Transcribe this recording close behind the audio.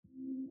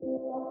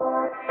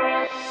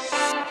Hi,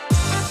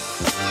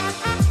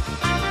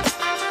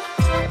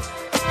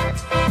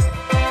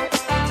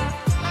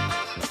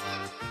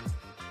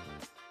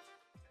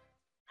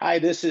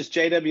 this is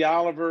J.W.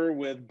 Oliver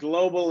with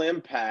Global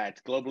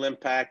Impact. Global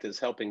Impact is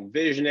helping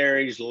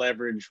visionaries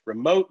leverage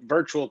remote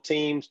virtual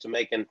teams to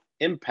make an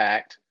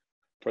impact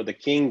for the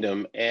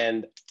kingdom.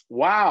 And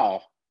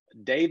wow,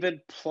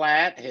 David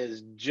Platt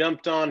has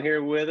jumped on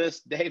here with us.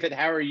 David,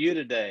 how are you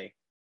today?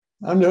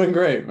 I'm doing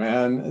great,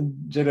 man.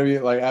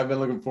 JW, I've been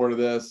looking forward to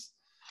this.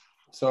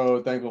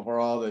 So thankful for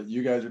all that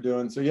you guys are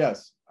doing. So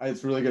yes,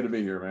 it's really good to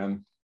be here,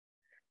 man.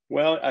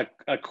 Well,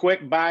 a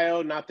quick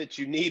bio, not that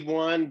you need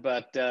one,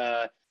 but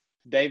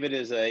David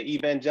is an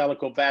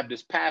evangelical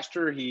Baptist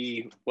pastor.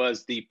 He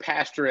was the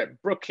pastor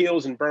at Brook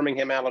Hills in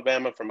Birmingham,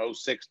 Alabama from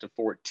 06 to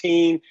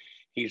 14.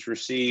 He's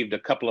received a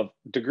couple of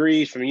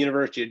degrees from the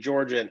University of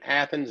Georgia in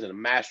Athens and a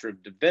Master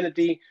of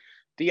Divinity,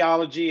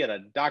 Theology, and a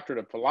Doctorate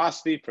of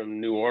Philosophy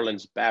from New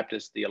Orleans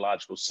Baptist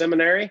Theological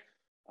Seminary.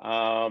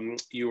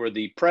 You were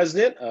the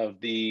president of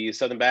the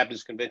Southern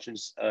Baptist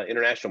Convention's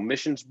International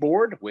Missions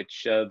Board,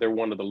 which they're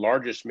one of the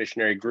largest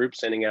missionary groups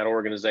sending out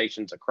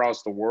organizations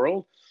across the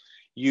world.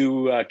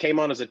 You came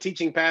on as a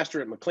teaching pastor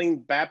at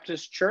McLean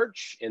Baptist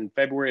Church in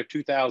February of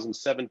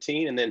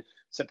 2017. And then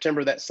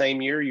September that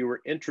same year, you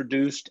were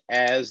introduced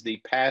as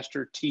the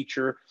pastor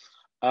teacher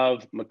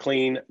of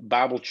McLean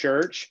Bible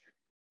Church.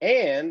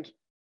 And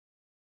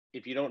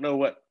if you don't know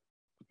what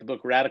the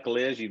book Radical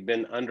is, you've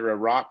been under a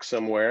rock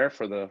somewhere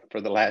for the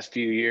last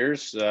few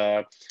years.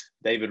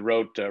 David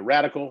wrote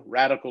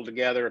Radical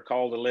Together, A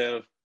Call to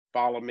Live,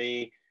 Follow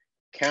Me,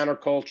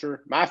 Counterculture,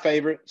 my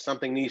favorite,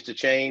 Something Needs to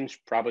Change,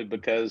 probably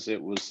because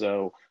it was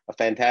a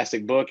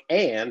fantastic book.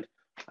 And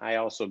I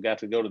also got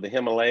to go to the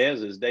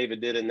Himalayas as David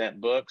did in that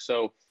book.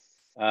 So,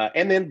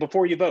 and then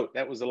Before You Vote,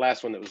 that was the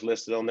last one that was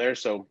listed on there.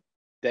 So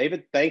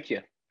David, thank you.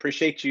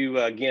 Appreciate you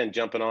again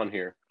jumping on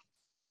here.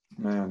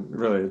 Man,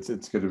 really,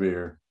 it's good to be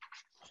here.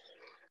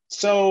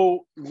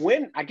 So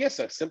I guess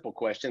a simple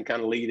question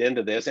kind of lead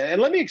into this, and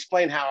let me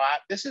explain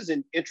this is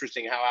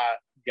interesting how I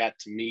got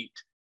to meet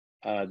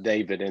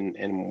David,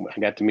 and I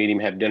got to meet him,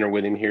 have dinner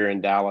with him here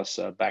in Dallas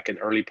back in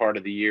early part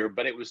of the year.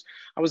 But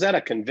I was at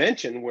a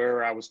convention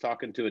where I was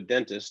talking to a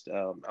dentist.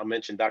 I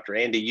mentioned Dr.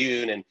 Andy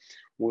Yoon, and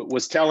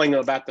was telling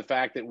about the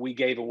fact that we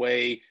gave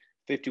away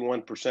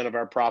 51% of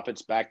our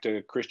profits back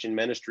to Christian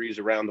ministries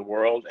around the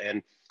world.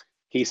 And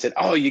he said,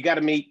 "Oh, you got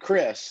to meet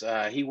Chris.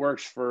 He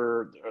works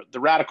for the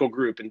Radical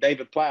Group and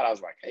David Platt." I was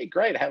like, "Hey,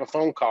 great. I have a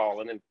phone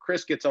call." And then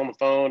Chris gets on the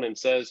phone and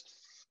says,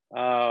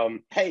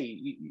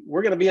 "Hey,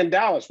 we're going to be in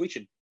Dallas. We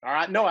should." All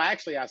right. No, I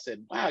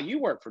said, "Wow, you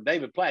work for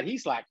David Platt.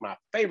 He's like my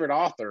favorite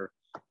author.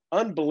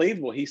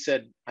 Unbelievable." I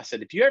said,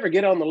 "If you ever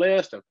get on the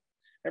list of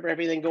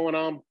everything going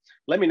on,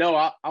 let me know.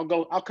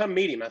 I'll come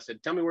meet him." I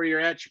said, "Tell me where you're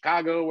at,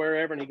 Chicago,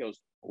 wherever." And he goes,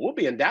 "We'll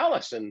be in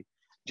Dallas in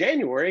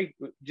January.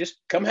 Just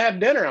come have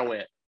dinner." I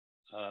went,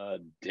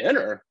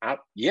 "Dinner?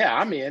 Yeah,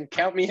 I'm in.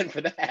 Count me in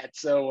for that."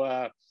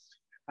 So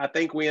I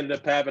think we ended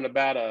up having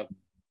about a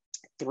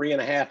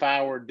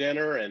 3.5-hour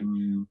dinner,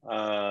 and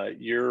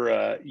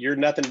you're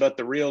nothing but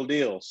the real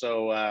deal.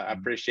 So I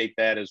appreciate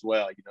that as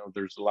well. You know,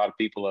 there's a lot of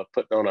people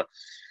putting on a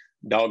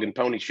dog and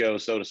pony show,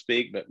 so to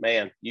speak. But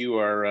man, you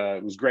are.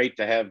 It was great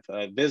to have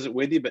a visit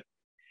with you. But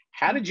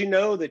how did you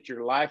know that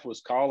your life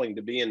was calling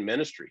to be in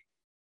ministry?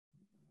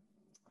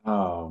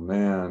 Oh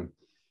man,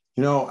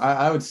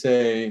 I would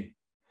say,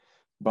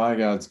 by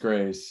God's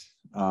grace,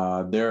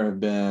 there have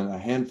been a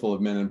handful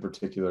of men in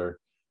particular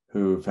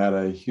who've had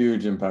a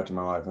huge impact on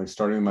my life, like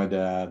starting with my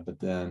dad, but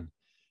then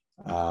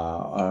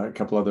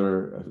some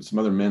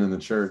other men in the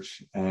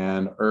church.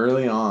 And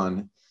early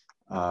on,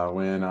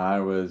 when I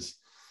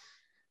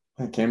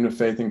came to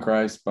faith in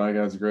Christ by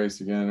God's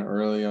grace again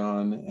early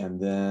on, and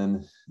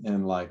then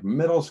in like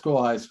middle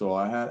school, high school,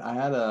 I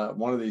had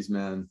one of these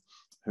men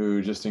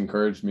who just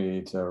encouraged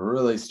me to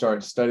really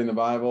start studying the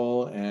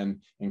Bible, and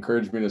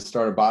encouraged me to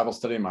start a Bible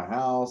study in my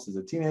house as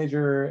a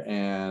teenager.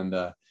 And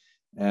I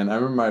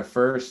remember my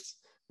first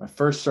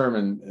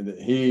sermon,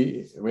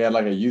 we had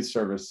like a youth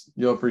service.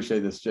 You'll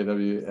appreciate this,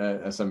 JW,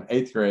 as I'm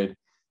 8th grade.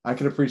 I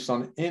could have preached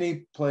on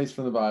any place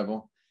from the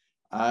Bible.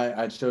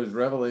 I chose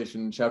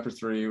Revelation chapter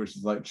 3, which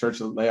is like Church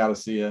of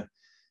Laodicea.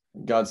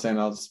 God saying,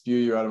 "I'll spew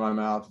you out of my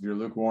mouth if you're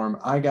lukewarm."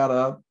 I got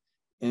up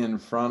in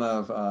front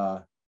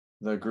of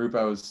the group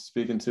I was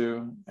speaking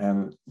to,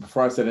 and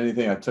before I said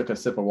anything, I took a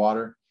sip of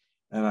water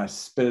and I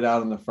spit it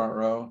out in the front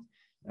row.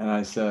 And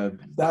I said,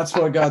 "That's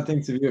what God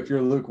thinks of you if you're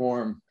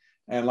lukewarm."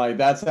 And like,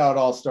 that's how it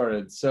all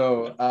started.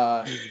 So,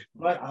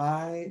 but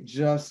I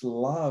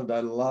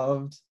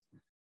loved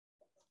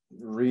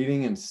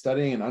reading and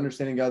studying and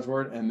understanding God's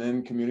word, and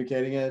then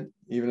communicating it,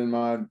 even in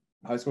my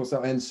high school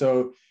stuff. And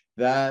so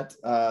that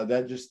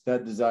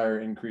desire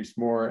increased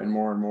more and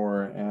more and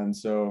more. And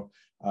so,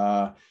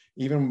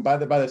 even by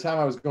the time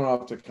I was going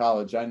off to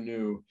college, I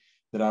knew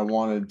that I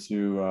wanted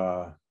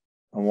to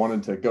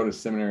go to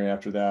seminary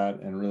after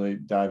that and really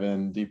dive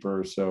in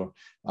deeper. So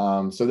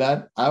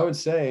that I would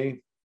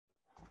say,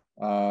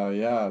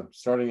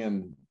 starting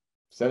in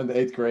 7th,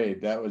 8th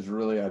grade. That was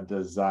really a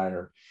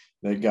desire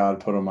that God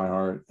put on my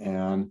heart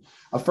and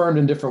affirmed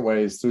in different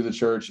ways through the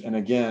church. And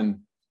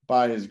again,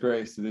 by his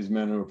grace to these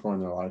men who are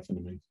pouring their life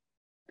into me.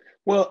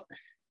 Well,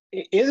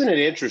 isn't it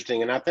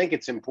interesting? And I think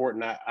it's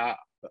important.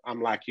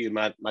 I'm like you.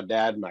 My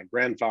dad, my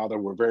grandfather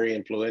were very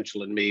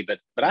influential in me. But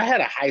I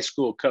had a high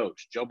school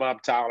coach, Joe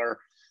Bob Tyler,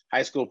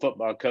 high school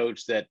football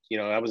coach. That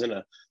I was in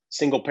a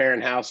single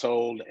parent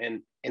household,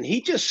 and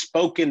he just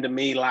spoke into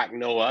me like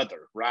no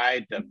other.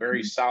 Right, a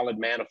very solid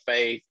man of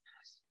faith.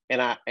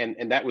 And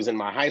that was in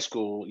my high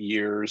school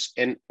years.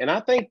 And I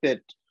think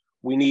that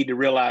we need to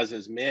realize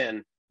as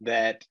men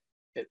that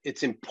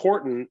it's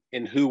important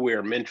in who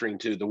we're mentoring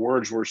to, the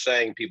words we're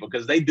saying, people,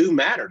 because they do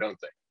matter, don't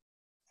they?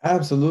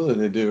 Absolutely,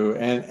 they do.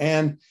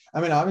 And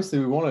I mean, obviously,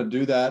 we want to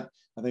do that.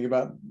 I think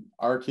about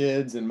our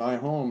kids in my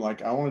home.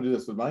 Like, I want to do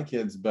this with my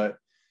kids, but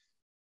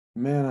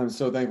man, I'm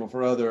so thankful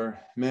for other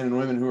men and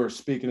women who are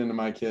speaking into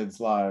my kids'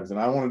 lives, and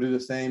I want to do the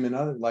same in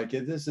other. Like,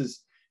 this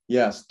is,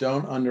 yes,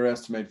 don't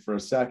underestimate for a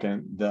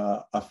second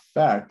the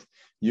effect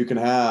you can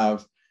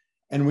have,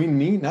 and we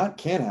need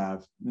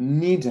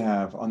to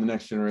have on the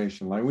next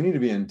generation. Like, we need to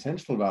be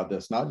intentional about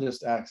this, not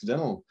just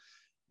accidental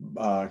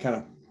kind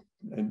of.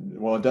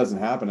 Well, it doesn't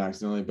happen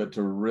accidentally, but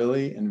to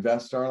really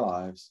invest our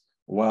lives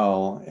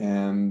well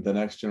in the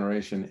next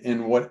generation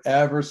in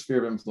whatever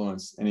sphere of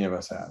influence any of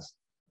us has.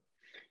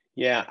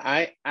 Yeah,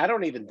 I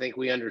don't even think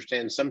we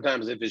understand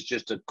sometimes if it's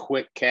just a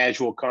quick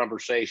casual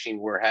conversation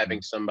we're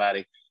having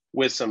somebody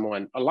with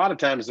someone. A lot of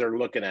times they're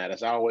looking at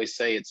us. I always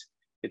say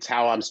it's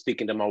how I'm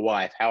speaking to my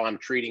wife, how I'm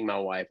treating my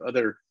wife.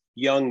 Other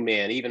young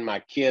men, even my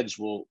kids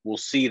will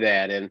see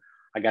that. And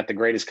I got the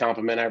greatest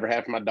compliment I ever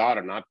had from my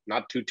daughter,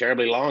 not too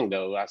terribly long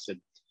ago. I said,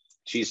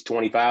 she's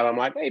 25. I'm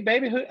like, hey,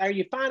 baby, are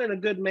you finding a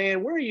good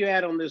man? Where are you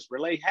at on this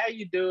relate? How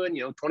you doing?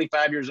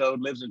 25 years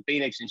old, lives in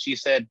Phoenix. And she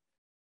said,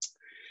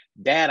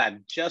 Dad, I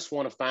just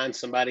want to find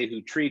somebody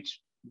who treats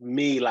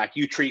me like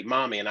you treat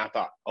mommy. And I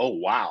thought, oh,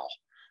 wow,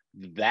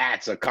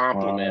 that's a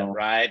compliment, Wow.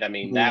 right? I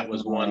mean, that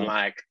was one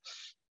like,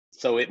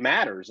 so it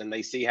matters. And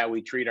they see how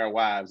we treat our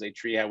wives. They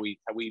treat how we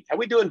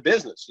do in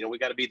business. We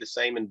got to be the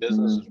same in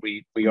business as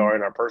we are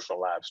in our personal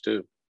lives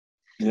too.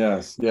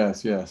 Yes. Yeah.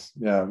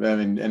 I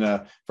mean, in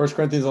a 1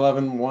 Corinthians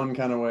 11:1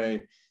 kind of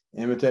way,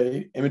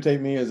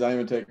 imitate me as I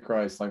imitate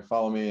Christ, like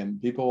follow me.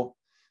 And people,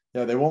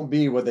 yeah, they won't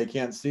be what they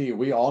can't see.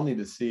 We all need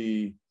to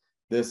see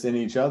this in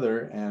each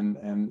other,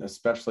 and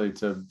especially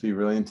to be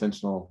really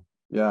intentional,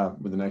 yeah,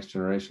 with the next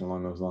generation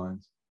along those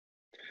lines.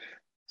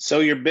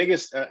 So your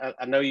biggest,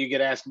 I know you get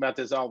asked about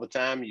this all the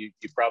time. You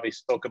probably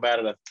spoke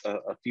about it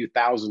a few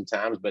thousand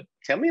times, but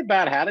tell me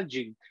about how did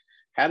you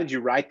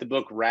write the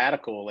book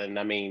Radical? And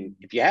I mean,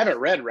 if you haven't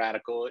read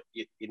Radical,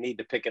 you need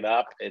to pick it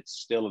up. It's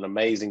still an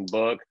amazing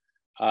book.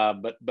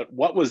 But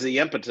what was the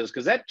impetus?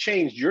 Because that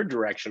changed your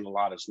direction a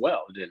lot as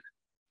well, didn't it?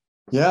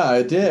 Yeah,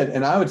 it did.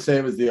 And I would say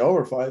it was the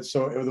overflow.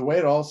 So the way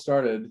it all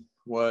started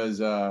was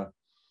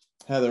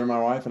Heather, my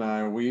wife, and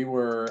I, we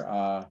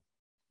were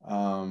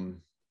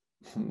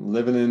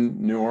living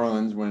in New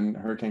Orleans when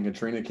Hurricane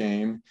Katrina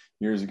came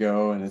years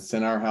ago, and it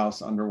sent our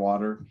house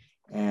underwater.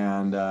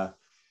 And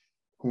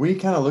we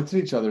kind of looked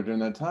at each other during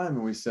that time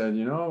and we said,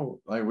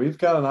 like, we've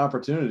got an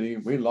opportunity.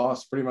 We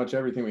lost pretty much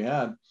everything we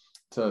had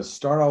to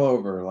start all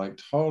over, like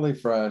totally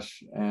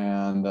fresh.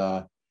 And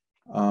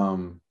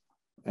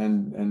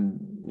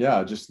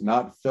yeah, just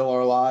not fill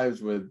our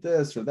lives with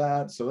this or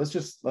that. So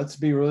let's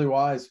be really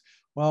wise.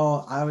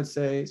 Well, I would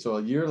say, so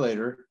a year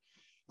later,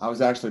 I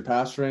was actually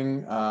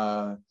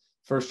pastoring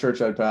first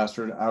church I'd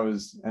pastored.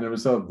 And it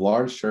was a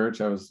large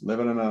church. I was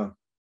living in a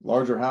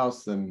larger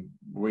house than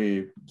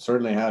we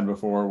certainly had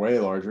before, way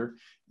larger.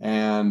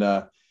 And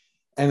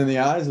in the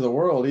eyes of the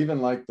world,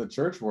 even like the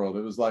church world,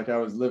 it was like I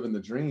was living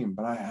the dream.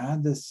 But I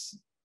had this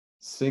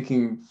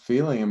sinking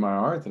feeling in my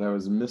heart that I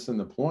was missing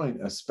the point,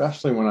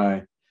 especially when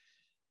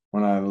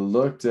I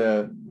looked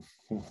at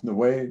the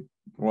way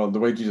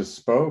Jesus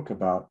spoke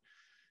about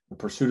the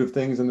pursuit of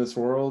things in this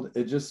world.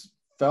 It just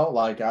felt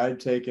like I'd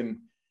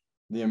taken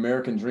the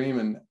American dream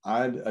and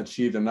I'd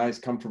achieved a nice,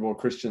 comfortable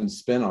Christian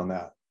spin on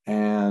that.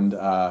 And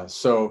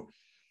so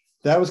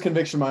that was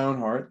conviction in my own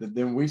heart that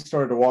then we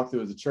started to walk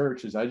through as a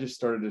church. As I just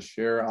started to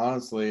share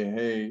honestly,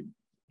 hey,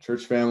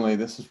 church family,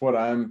 this is what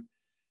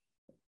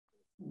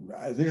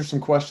these are some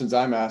questions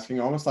I'm asking,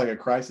 almost like a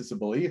crisis of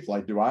belief.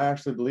 Like, do I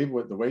actually believe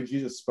what the way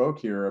Jesus spoke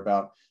here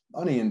about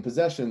money and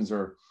possessions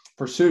or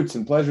pursuits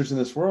and pleasures in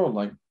this world?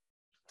 Like,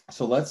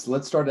 so let's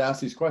start to ask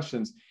these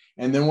questions.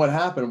 And then what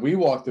happened? We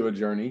walked through a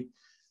journey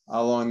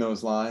along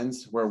those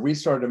lines where we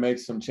started to make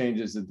some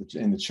changes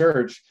in the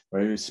church,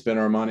 where we spent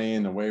our money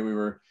and the way we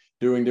were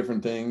doing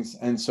different things.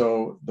 And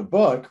so the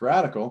book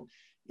Radical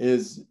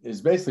is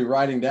basically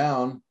writing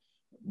down.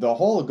 The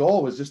whole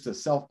goal was just to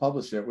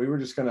self-publish it. We were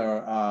just going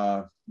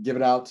to give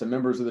it out to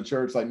members of the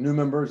church, like new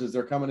members as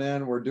they're coming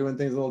in. We're doing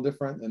things a little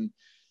different than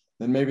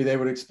maybe they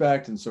would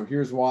expect. And so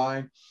here's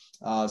why.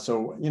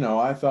 So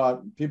I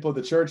thought people at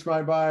the church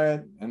might buy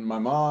it and my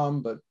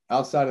mom, but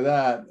outside of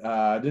that,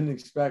 I didn't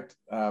expect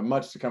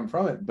much to come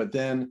from it. But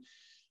then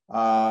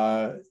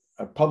a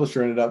a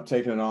publisher ended up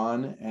taking it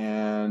on,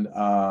 and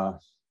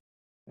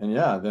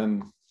yeah,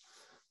 then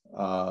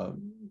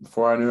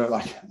before I knew it,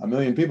 like a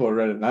million people had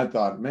read it, and I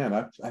thought, man,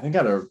 I think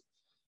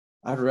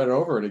I'd read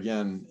over it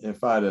again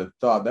if I'd have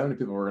thought that many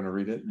people were going to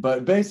read it.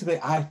 But basically,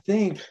 I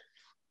think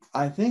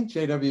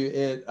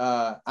JW,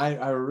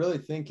 I really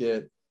think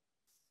that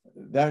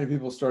many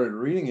people started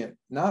reading it,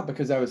 not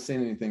because I was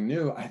saying anything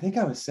new. I think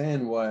I was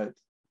saying what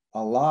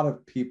a lot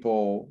of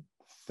people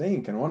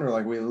think and wonder.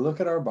 Like, we look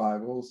at our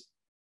Bibles,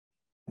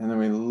 and then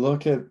we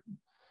look at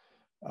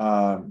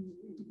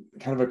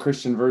kind of a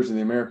Christian version of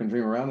the American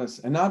dream around us,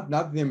 and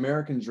not the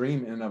American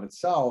dream in and of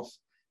itself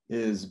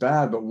is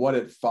bad, but what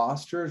it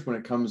fosters when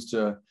it comes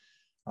to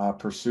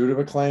pursuit of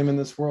acclaim in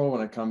this world,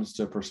 when it comes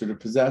to pursuit of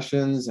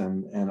possessions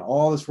and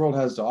all this world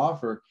has to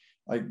offer.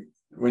 Like,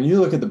 when you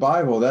look at the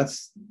Bible,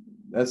 that's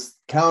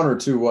counter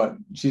to what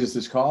Jesus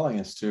is calling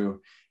us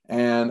to.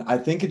 And I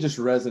think it just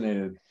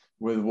resonated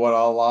with what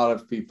a lot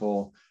of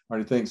people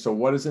already think. So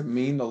what does it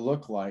mean to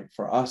look like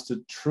for us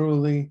to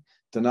truly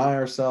deny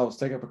ourselves,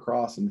 take up a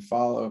cross, and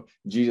follow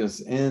Jesus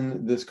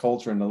in this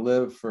culture, and to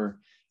live for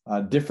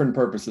different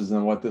purposes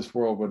than what this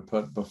world would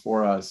put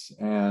before us,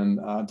 and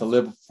to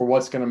live for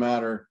what's going to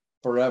matter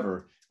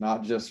forever,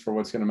 not just for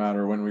what's going to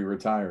matter when we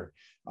retire.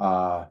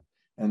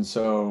 And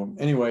so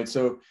anyway,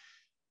 so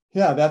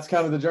yeah, that's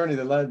kind of the journey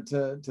that led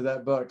to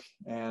that book.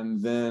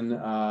 And then,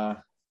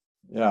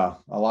 yeah,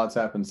 a lot's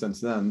happened since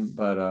then,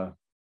 but.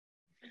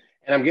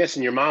 And I'm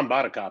guessing your mom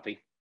bought a copy.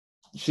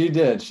 She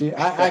did.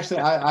 I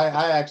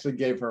actually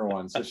gave her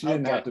one, so she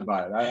didn't have to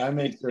buy it. I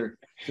made sure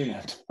she didn't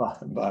have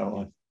to buy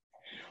one.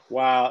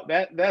 Wow,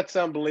 that's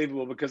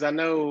unbelievable, because I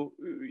know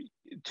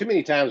too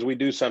many times we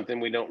do something,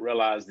 we don't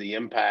realize the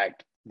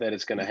impact that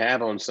it's going to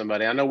have on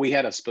somebody. I know we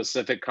had a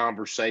specific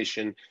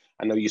conversation.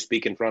 I know you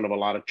speak in front of a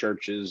lot of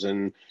churches,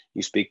 and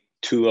you speak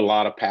to a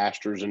lot of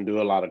pastors and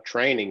do a lot of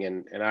training.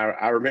 And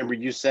I remember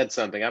you said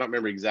something. I don't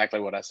remember exactly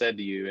what I said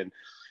to you,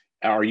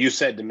 or you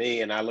said to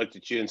me, and I looked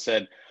at you and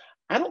said,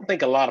 I don't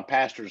think a lot of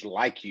pastors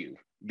like you,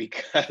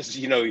 because,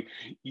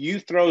 you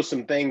throw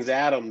some things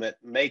at them that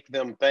make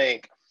them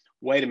think,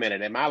 wait a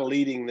minute, am I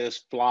leading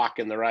this flock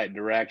in the right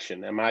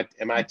direction? Am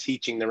I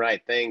teaching the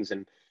right things?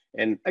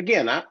 And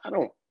again, I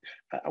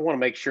want to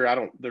make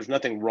sure there's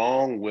nothing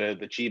wrong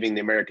with achieving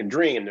the American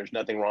dream. There's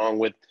nothing wrong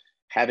with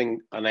having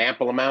an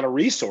ample amount of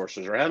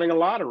resources or having a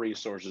lot of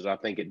resources. I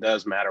think it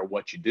does matter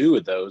what you do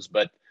with those,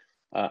 but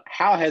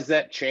how has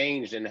that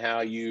changed in how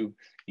you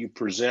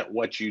present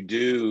what you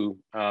do?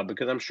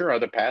 Because I'm sure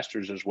other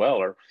pastors as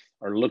well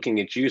are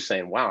looking at you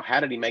saying, wow, how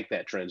did he make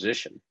that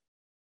transition?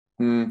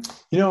 And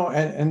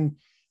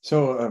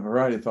so a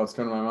variety of thoughts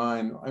come to my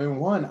mind. I mean,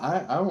 one,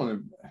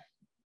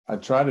 I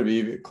try to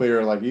be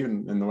clear, like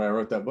even in the way I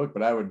wrote that book,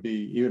 but I would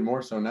be even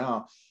more so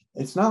now.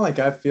 It's not like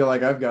I feel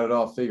like I've got it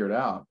all figured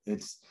out.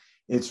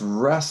 It's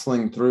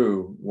wrestling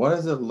through, what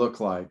does it look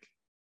like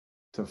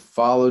to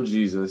follow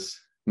Jesus,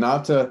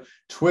 not to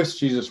twist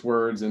Jesus'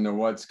 words into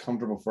what's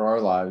comfortable for our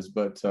lives,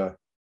 but to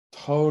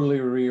totally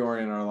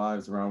reorient our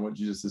lives around what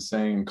Jesus is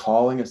saying and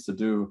calling us to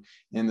do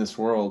in this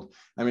world.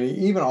 I mean,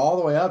 even all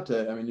the way up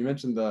to, you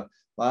mentioned the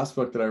last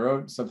book that I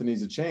wrote, Something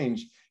Needs to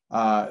Change.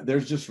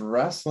 There's just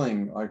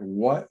wrestling, like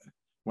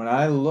when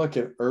I look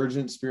at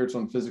urgent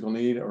spiritual and physical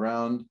need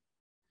around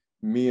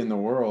me in the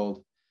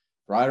world,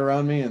 right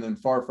around me and then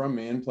far from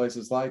me in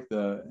places like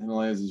the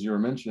Himalayas, as you were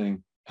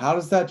mentioning, how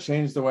does that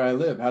change the way I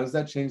live? How does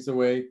that change the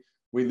way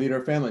we lead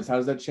our families? How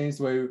does that change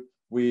the way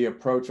we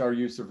approach our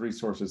use of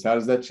resources? How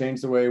does that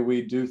change the way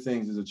we do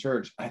things as a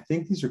church? I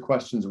think these are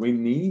questions we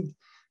need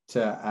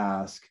to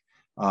ask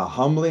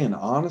humbly and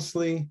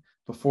honestly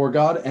before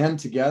God, and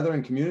together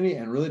in community,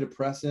 and really to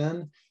press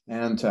in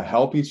and to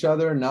help each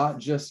other, not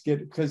just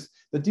because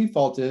the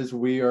default is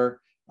we're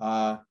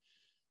kind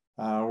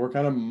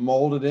of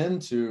molded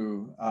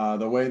into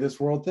the way this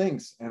world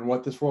thinks and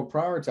what this world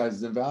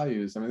prioritizes and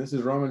values. I mean, this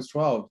is Romans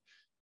 12.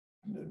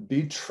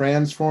 Be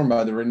transformed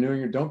by the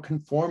renewing. Don't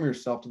conform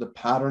yourself to the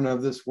pattern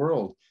of this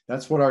world.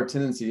 That's what our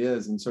tendency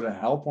is. And so to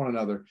help one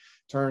another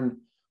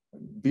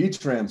be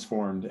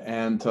transformed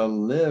and to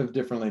live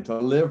differently, to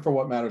live for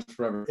what matters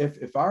forever.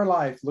 If our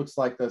life looks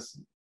like this,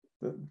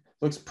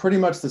 looks pretty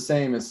much the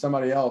same as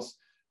somebody else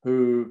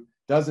who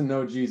doesn't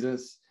know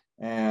Jesus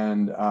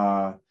and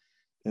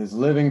is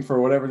living for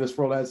whatever this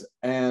world has,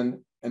 and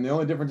the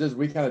only difference is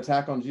we kind of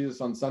tack on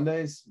Jesus on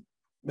Sundays,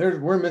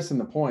 we're missing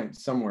the point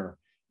somewhere.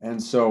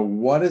 And so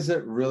what does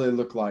it really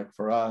look like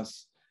for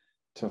us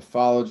to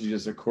follow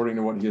Jesus according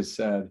to what he has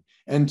said?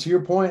 And to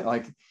your point,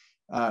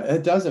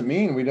 it doesn't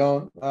mean we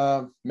don't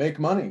make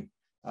money,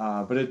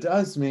 but it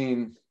does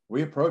mean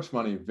we approach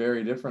money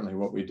very differently.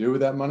 What we do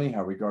with that money,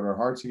 how we guard our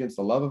hearts against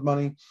the love of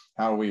money,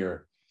 how we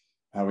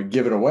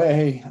give it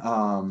away,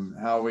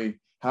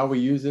 how we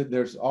use it.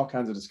 There's all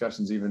kinds of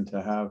discussions even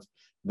to have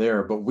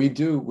there, but we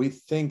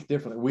think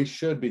differently. We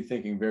should be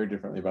thinking very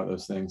differently about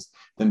those things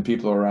than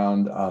people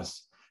around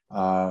us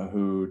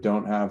who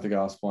don't have the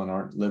gospel and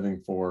aren't living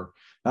for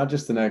not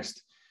just the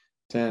next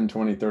 10,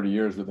 20, 30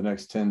 years, but the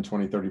next 10,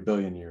 20, 30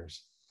 billion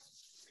years.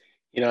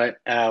 You know,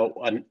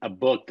 a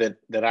book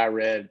that I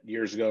read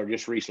years ago, or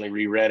just recently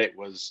reread it,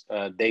 was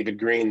David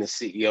Green, the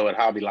CEO at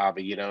Hobby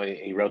Lobby. You know,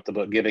 he wrote the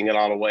book "Giving It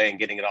All Away and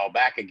Getting It All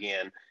Back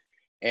Again,"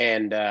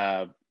 and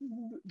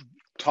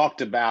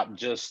talked about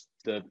just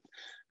the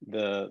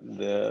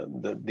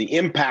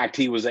impact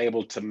he was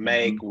able to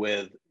make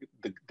with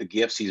the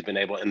gifts he's been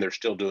able, and they're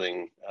still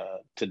doing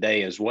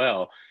today as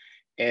well.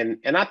 And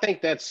I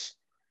think that's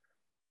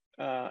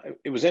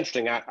it was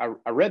interesting.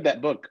 I read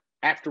that book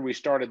after we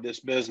started this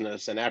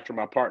business, and after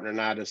my partner and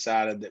I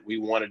decided that we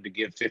wanted to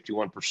give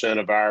 51%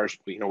 of ours.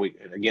 You know, we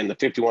again, the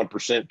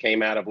 51%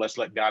 came out of, let's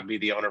let God be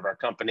the owner of our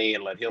company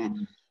and let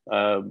him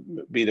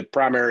be the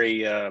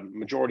primary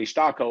majority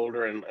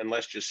stockholder, and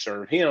let's just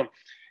serve him.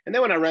 And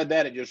then when I read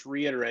that, it just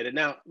reiterated.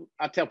 Now,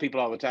 I tell people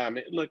all the time,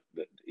 look,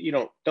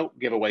 you don't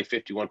give away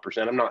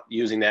 51%. I'm not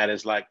using that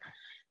as like,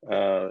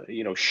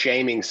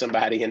 shaming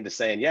somebody into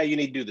saying, yeah, you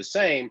need to do the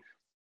same.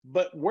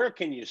 But where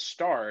can you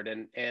start?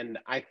 And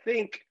I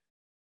think,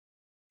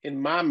 in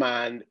my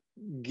mind,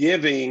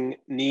 giving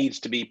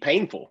needs to be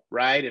painful,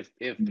 right?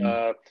 If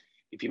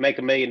you make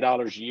 $1 million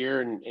a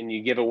year and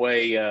you give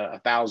away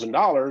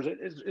 $1,000,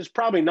 it's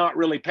probably not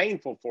really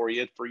painful for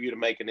you to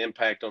make an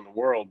impact on the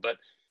world. But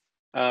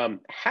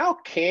how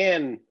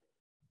can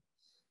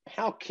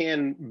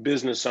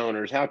business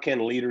owners, how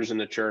can leaders in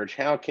the church,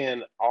 how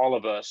can all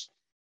of us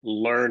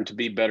learn to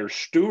be better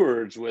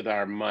stewards with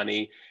our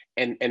money,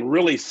 and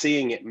really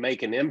seeing it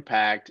make an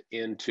impact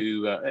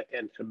into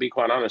and to be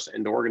quite honest,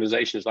 into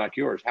organizations like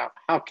yours?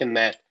 How can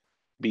that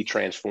be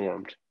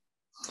transformed?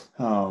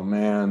 Oh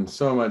man,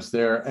 so much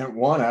there. And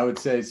one, I would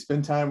say,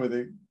 spend time with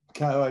a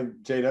kind of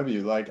like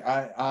JW. Like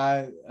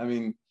I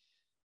mean,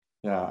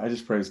 yeah, I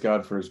just praise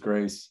God for His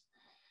grace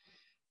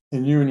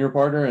in you and your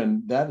partner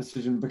and that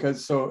decision.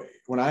 Because so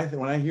when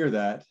I hear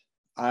that,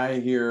 I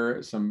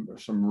hear some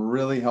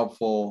really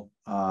helpful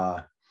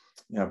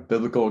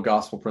biblical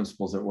gospel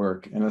principles at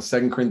work in a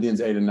 2 Corinthians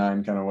 8 and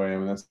 9 kind of way. I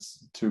mean,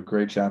 that's two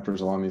great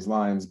chapters along these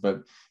lines.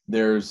 But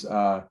there's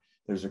a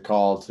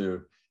call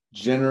to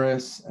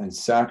generous and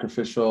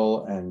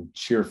sacrificial and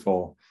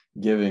cheerful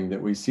giving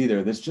that we see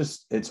there.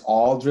 It's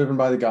all driven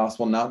by the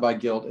gospel, not by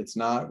guilt. It's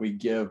not we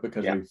give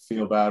because we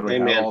feel bad we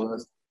have all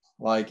this.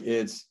 Like,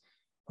 it's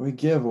we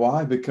give.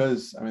 Why?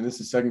 Because, I mean, this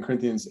is 2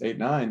 Corinthians 8,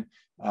 9.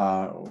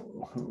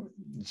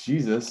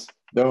 Jesus,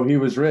 though he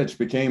was rich,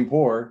 became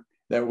poor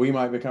that we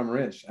might become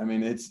rich. I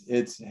mean,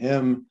 it's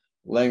him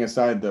laying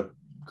aside the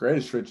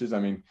greatest riches. I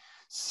mean,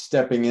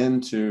 stepping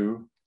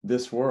into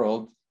this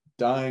world,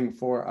 dying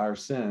for our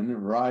sin,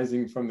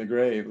 rising from the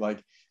grave.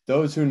 Like,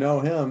 those who know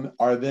him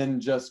are then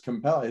just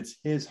compelled. It's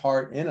his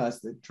heart in us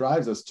that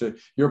drives us. To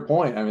your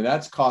point, I mean,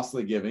 that's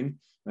costly giving.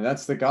 I mean,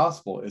 that's the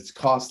gospel. It's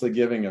costly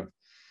giving of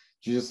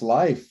Jesus'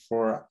 life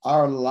for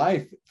our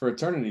life for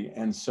eternity.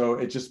 And so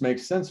it just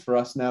makes sense for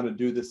us now to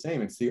do the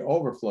same. It's the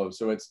overflow.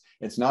 So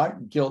it's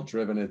not guilt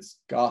driven, it's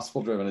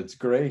gospel driven, it's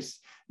grace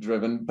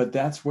driven. But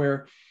that's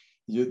where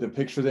the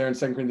picture there in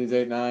 2 Corinthians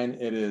 8, 9,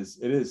 it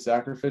is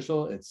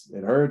sacrificial, it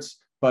hurts,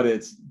 but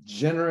it's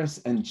generous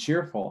and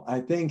cheerful.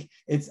 I think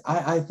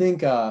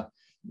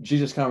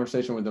Jesus'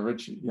 conversation with the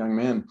rich young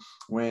man,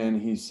 when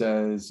he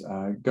says,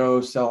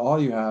 go sell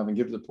all you have and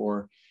give to the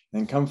poor,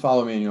 and come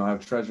follow me and you'll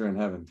have treasure in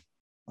heaven.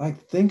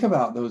 Like, think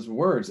about those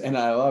words. And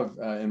I love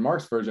in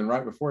Mark's version,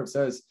 right before it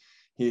says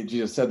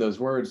Jesus said those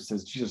words, it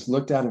says Jesus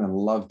looked at him and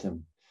loved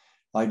him.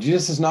 Like,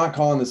 Jesus is not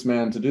calling this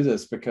man to do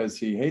this because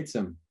he hates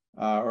him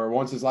or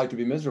wants his life to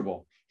be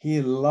miserable.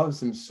 He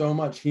loves him so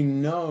much. He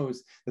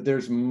knows that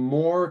there's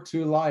more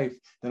to life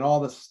than all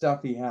the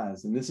stuff he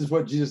has. And this is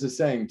what Jesus is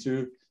saying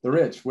to the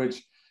rich,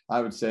 which I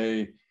would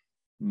say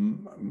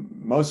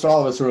most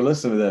all of us who are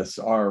listening to this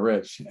are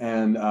rich,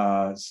 and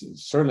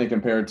certainly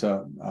compared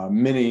to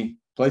many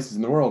places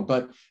in the world,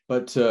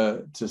 but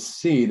to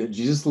see that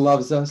Jesus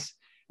loves us,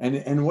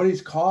 and what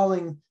he's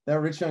calling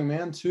that rich young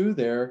man to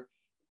there,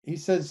 he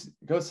says,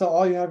 go sell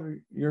all you have,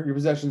 your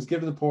possessions,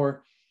 give to the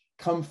poor,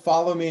 come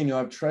follow me and you'll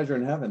have treasure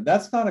in heaven.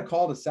 That's not a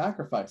call to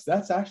sacrifice.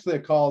 That's actually a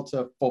call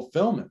to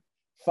fulfillment.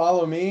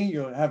 Follow me,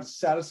 you'll have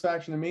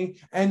satisfaction in me,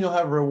 and you'll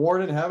have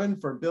reward in heaven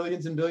for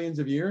billions and billions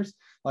of years.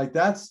 Like,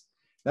 that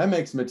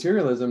makes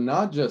materialism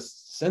not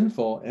just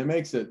sinful, it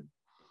makes it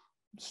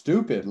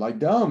stupid, like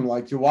dumb.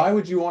 Like, why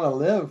would you want to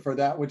live for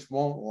that which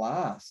won't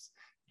last?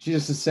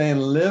 Jesus is saying,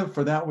 live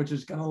for that which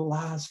is going to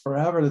last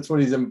forever. That's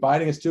what he's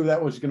inviting us to,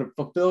 that which is going to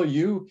fulfill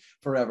you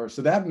forever.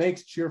 So that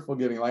makes cheerful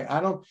giving. Like, I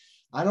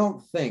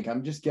don't think,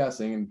 I'm just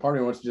guessing, and part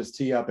of me wants to just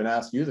tee up and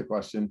ask you the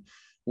question.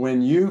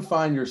 When you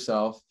find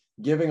yourself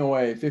giving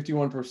away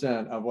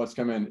 51% of what's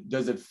come in,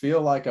 does it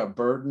feel like a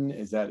burden?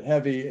 Is that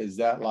heavy? Is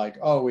that like,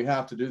 oh, we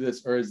have to do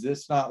this? Or is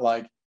this not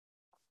like,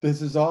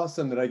 this is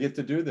awesome that I get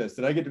to do this,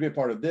 that I get to be a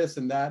part of this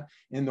and that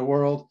in the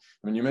world?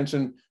 I mean, you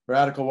mentioned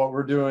Radical, what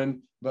we're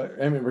doing, but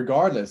I mean,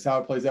 regardless how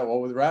it plays out, well,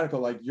 with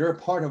Radical, like, you're a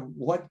part of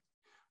what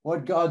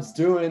God's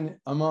doing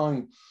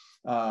among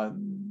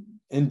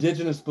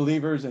indigenous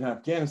believers in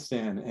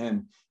Afghanistan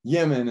and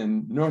Yemen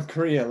and North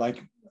Korea.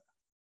 Like,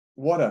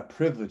 what a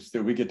privilege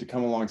that we get to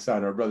come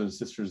alongside our brothers and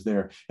sisters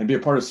there and be a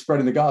part of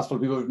spreading the gospel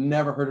to people who've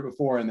never heard it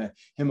before in the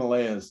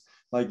Himalayas.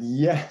 Like,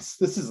 yes,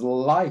 this is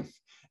life.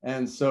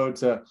 And so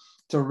to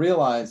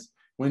realize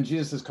when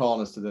Jesus is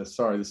calling us to this,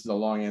 sorry, this is a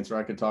long answer.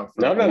 I could talk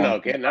for No,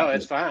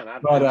 it's fine. I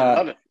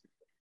love it.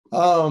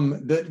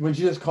 That when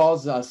Jesus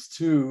calls us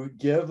to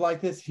give like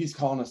this, he's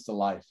calling us to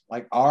life.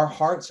 Like, our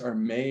hearts are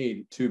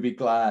made to be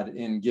glad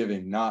in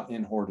giving, not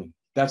in hoarding.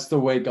 That's the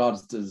way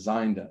God's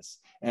designed us.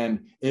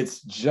 And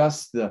it's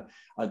just the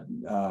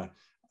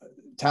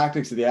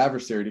tactics of the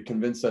adversary to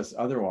convince us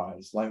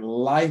otherwise. Like,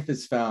 life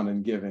is found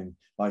in giving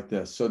like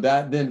this. So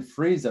that then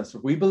frees us.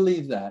 If we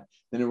believe that,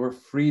 then we're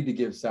free to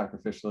give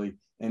sacrificially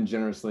and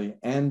generously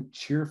and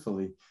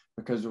cheerfully,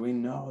 because we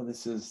know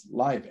this is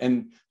life,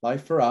 and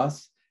life for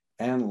us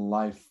and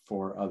life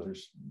for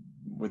others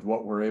with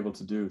what we're able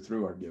to do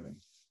through our giving.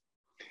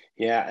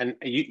 Yeah, and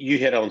you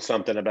hit on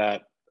something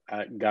about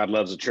God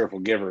loves a cheerful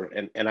giver,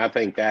 and I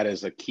think that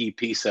is a key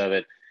piece of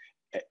it.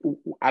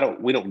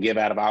 We don't give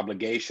out of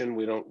obligation.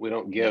 We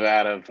don't give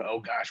out of, oh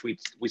gosh, we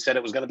said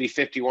it was going to be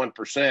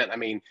 51%. I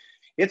mean,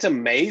 it's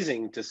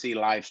amazing to see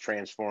lives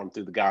transformed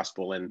through the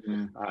gospel,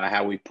 and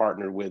how we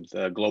partnered with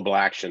Global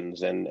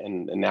Actions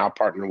and now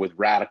partner with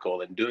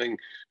Radical, and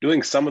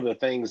doing some of the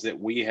things that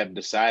we have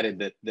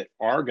decided that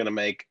are going to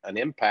make an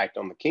impact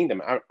on the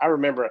kingdom. I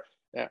remember,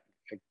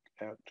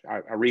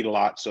 I read a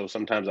lot, so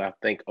sometimes I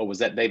think, oh, was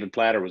that David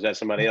Platt or was that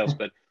somebody else?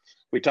 But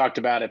we talked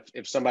about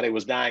if somebody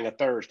was dying of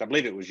thirst, I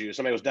believe it was you,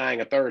 somebody was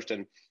dying of thirst,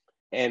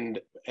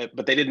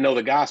 but they didn't know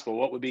the gospel.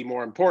 What would be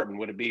more important?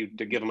 Would it be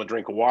to give them a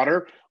drink of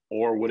water,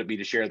 or would it be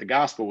to share the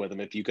gospel with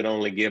them if you could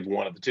only give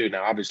one of the two?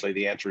 Now, obviously,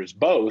 the answer is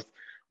both,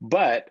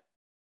 but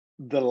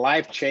the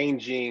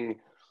life-changing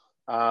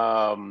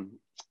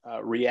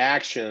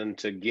reaction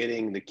to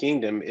getting the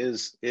kingdom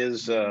is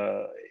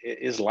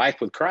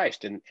life with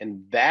Christ,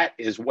 and that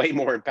is way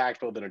more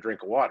impactful than a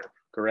drink of water.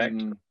 Correct?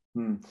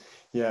 Mm-hmm.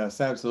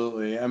 Yes,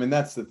 absolutely. I mean,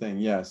 that's the thing.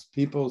 Yes,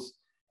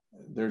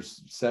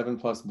 there's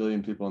 7+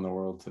 billion people in the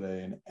world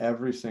today, and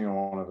every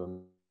single one of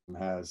them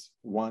has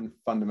one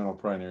fundamental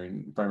primary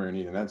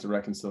need, and that's a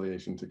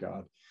reconciliation to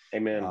God.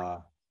 Amen.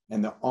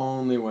 And the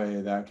only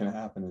way that can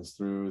happen is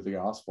through the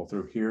gospel,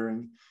 through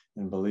hearing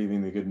and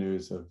believing the good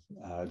news of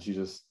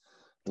Jesus'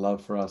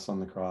 love for us on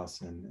the cross,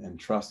 and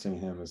trusting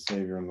him as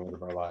Savior and Lord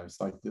of our lives.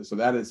 Like this. So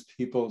that is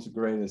people's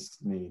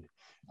greatest need.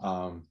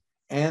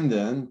 And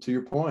then, to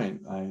your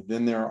point,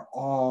 then there are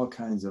all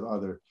kinds of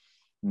other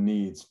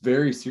needs,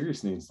 very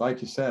serious needs.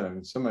 Like you said, I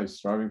mean, somebody's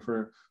starving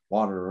for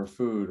water or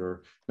food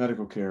or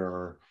medical care,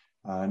 or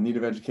need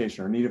of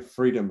education, or need of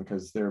freedom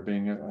because they're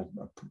being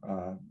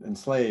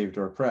enslaved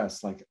or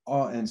oppressed.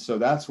 And so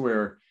that's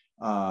where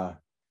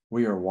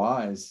we are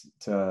wise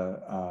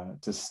to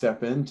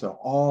step into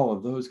all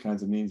of those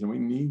kinds of needs, and we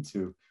need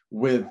to,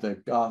 with the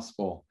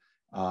gospel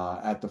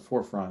at the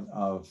forefront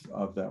of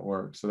that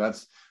work. So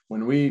that's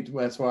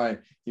why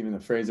even the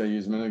phrase I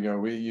used a minute ago,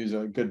 we use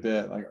a good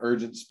bit, like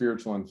urgent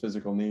spiritual and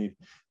physical need.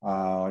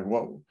 Like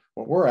what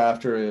we're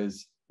after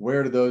is,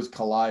 where do those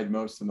collide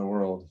most in the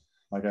world?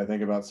 Like, I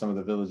think about some of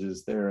the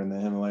villages there in the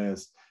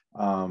Himalayas,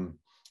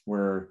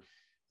 where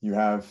you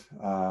have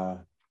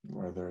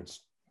whether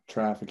it's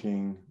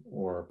trafficking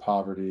or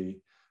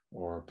poverty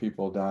or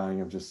people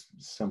dying of just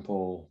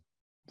simple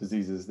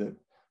diseases that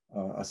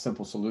a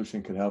simple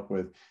solution could help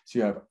with. So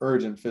you have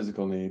urgent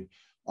physical need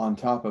on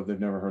top of they've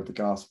never heard the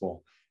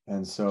gospel.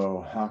 And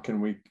so how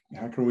can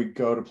we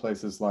go to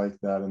places like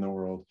that in the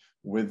world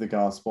with the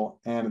gospel,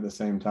 and at the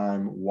same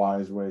time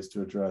wise ways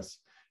to address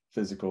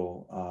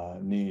physical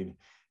need?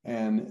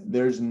 And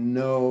there's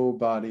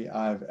nobody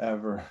I've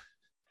ever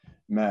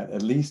met,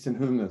 at least in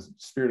whom the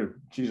Spirit of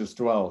Jesus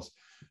dwells,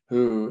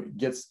 who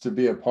gets to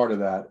be a part of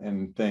that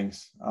and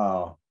thinks,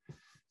 oh,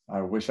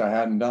 I wish I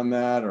hadn't done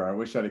that, or I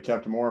wish I'd have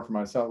kept more for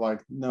myself.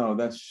 Like, no,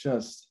 this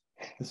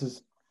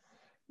is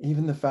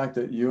even the fact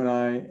that you and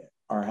I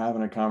are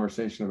having a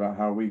conversation about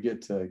how we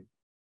get to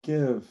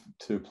give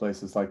to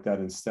places like that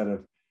instead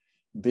of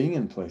being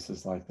in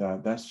places like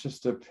that. That's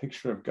just a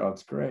picture of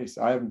God's grace.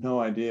 I have no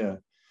idea,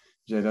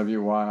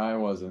 JW, why I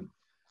wasn't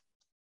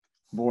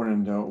born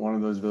into one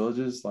of those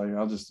villages. Like,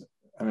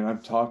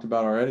 I've talked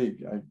about already,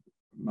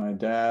 my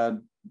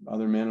dad,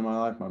 other men in my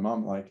life, my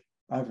mom, like,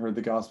 I've heard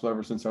the gospel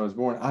ever since I was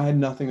born. I had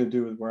nothing to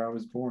do with where I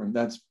was born.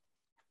 That's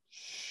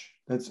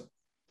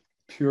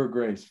pure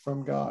grace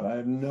from God. I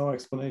have no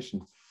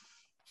explanation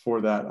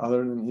for that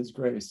other than his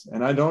grace.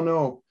 And I don't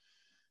know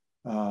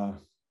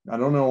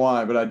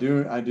why, but I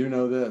do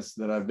know this,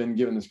 that I've been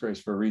given this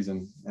grace for a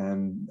reason,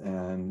 and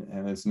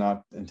it's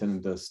not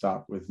intended to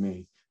stop with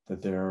me,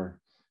 that there are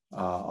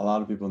a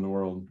lot of people in the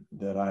world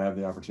that I have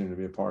the opportunity to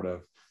be a part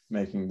of,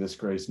 making this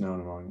grace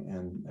known among,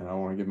 and I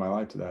want to give my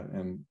life to that.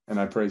 And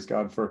I praise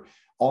God for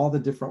all the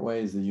different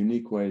ways, the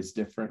unique ways,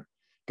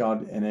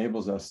 God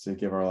enables us to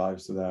give our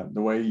lives to that.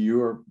 The way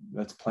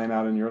that's playing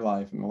out in your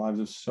life and the lives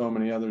of so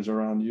many others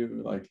around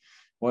you. Like,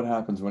 what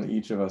happens when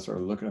each of us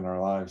are looking at our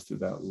lives through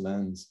that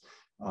lens,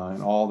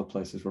 in all the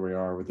places where we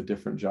are, with the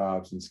different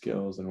jobs and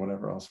skills and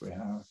whatever else we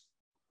have.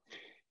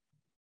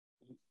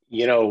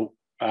 You know,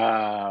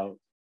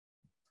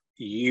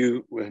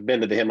 you have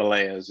been to the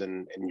Himalayas,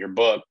 and in your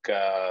book,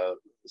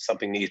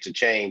 Something Needs to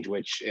Change,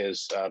 which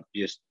is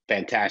just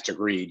fantastic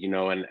read,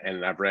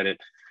 and I've read it.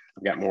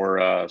 I've got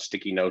more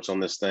sticky notes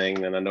on this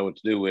thing than I know what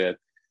to do with.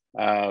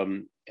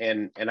 And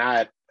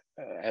I,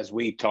 as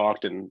we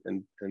talked,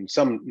 and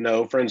some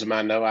know, friends of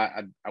mine know,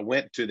 I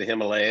went to the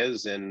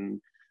Himalayas in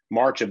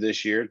March of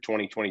this year,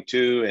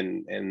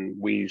 2022, and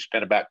we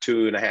spent about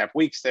 2.5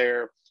 weeks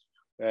there.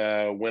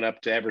 Went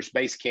up to Everest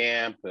Base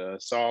Camp,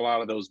 saw a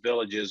lot of those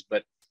villages.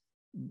 But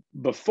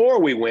before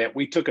we went,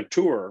 we took a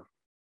tour.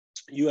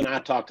 You and I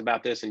talked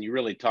about this, and you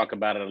really talk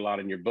about it a lot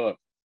in your book.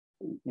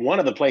 One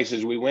of the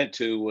places we went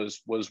to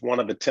was one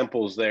of the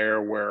temples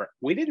there where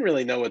we didn't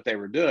really know what they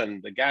were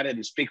doing. The guy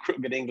didn't speak real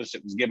good English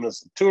that was giving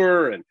us a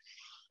tour, and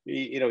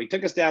he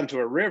took us down to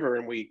a river,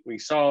 and we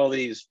saw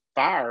these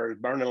fires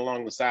burning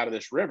along the side of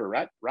this river,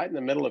 right in the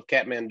middle of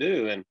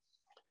Kathmandu,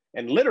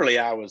 and literally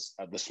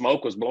the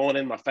smoke was blowing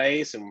in my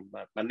face, and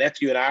my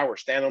nephew and I were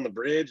standing on the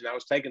bridge, and I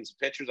was taking some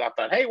pictures. I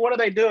thought, hey, what are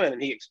they doing?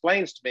 And he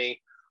explains to me,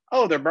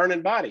 oh, they're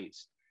burning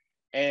bodies.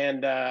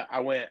 And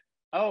I went,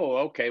 oh,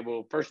 okay,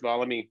 well, first of all,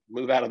 let me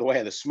move out of the way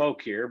of the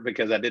smoke here,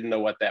 because I didn't know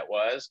what that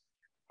was.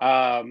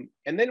 And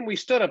then we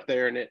stood up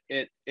there, and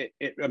it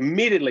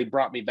immediately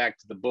brought me back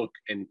to the book,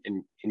 and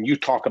you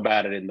talk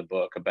about it in the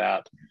book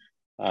about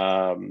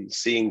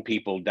seeing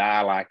people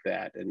die like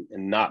that,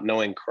 and not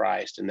knowing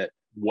Christ, and that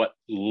what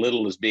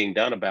little is being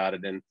done about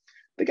it. And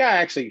the guy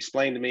actually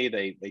explained to me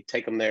they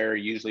take them there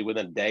usually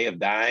within a day of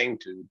dying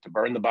to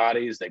burn the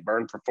bodies. They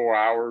burn for 4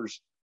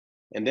 hours,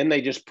 and then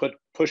they just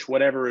push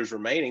whatever is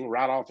remaining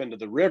right off into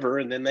the river,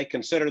 and then they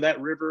consider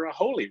that river a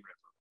holy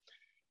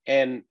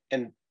river.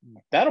 And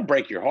that'll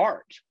break your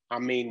heart. I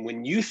mean,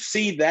 when you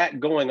see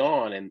that going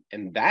on,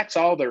 and that's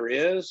all there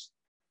is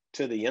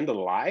to the end of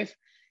life,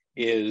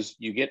 is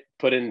you get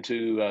put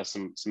into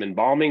some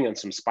embalming and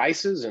some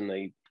spices, and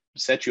they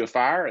set you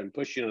afire and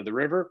push you into the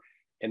river,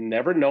 and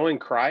never knowing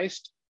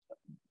Christ.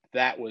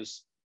 That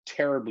was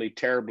terribly,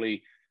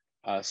 terribly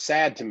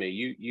sad to me.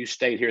 You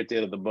state here at the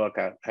end of the book,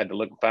 I had to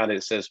look and find it.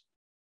 It says,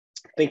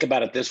 think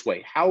about it this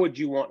way. How would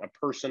you want a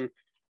person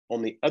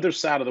on the other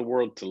side of the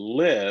world to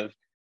live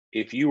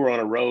if you were on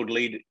a road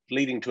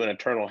leading to an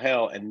eternal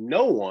hell, and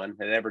no one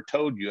had ever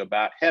told you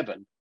about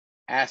heaven?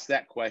 Ask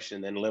that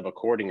question and live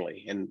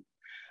accordingly. And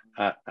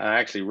I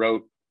actually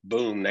wrote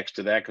boom next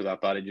to that, because I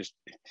thought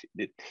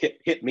it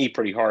hit me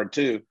pretty hard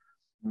too.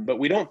 But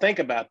we don't think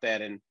about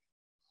that. And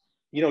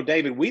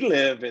David, we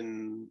live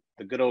in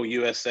the good old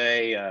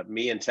USA.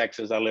 Me in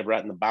Texas, I live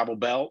right in the Bible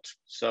Belt,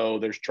 so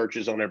there's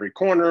churches on every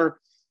corner.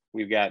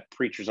 We've got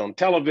preachers on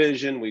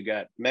television. We've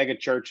got mega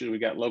churches. We've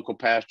got local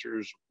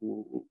pastors.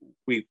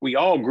 We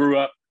all grew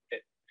up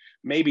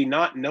maybe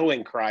not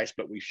knowing Christ,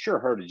 but we sure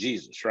heard of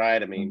Jesus,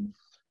 right? I mean,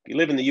 if you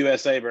live in the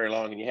USA very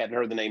long and you hadn't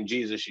heard the name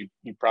Jesus, you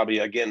probably,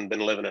 again, been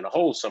living in a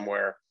hole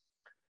somewhere.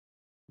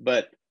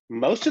 But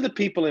most of the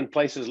people in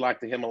places like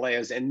the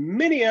Himalayas and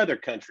many other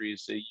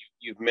countries,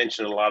 you've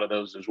mentioned a lot of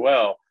those as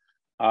well,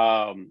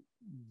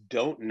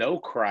 don't know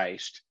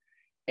Christ.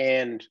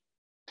 And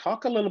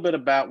talk a little bit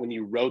about when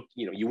you wrote,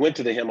 you went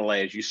to the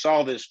Himalayas, you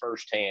saw this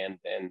firsthand,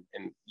 and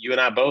you and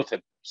I both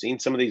have seen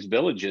some of these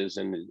villages,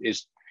 and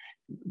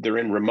they're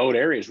in remote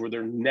areas where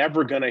they're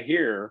never going to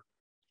hear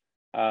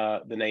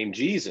the name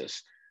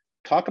Jesus.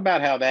 Talk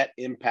about how that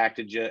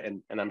impacted you,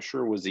 and I'm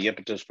sure was the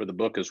impetus for the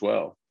book as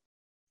well.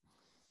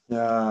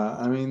 Yeah,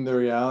 I mean, the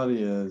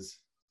reality is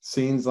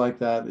scenes like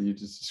that you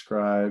just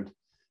described,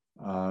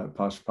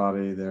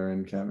 Pashupati there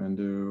in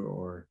Kathmandu,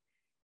 or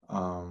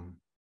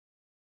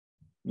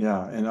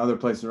in other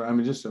places. I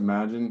mean, just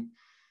imagine,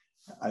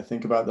 I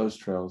think about those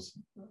trails,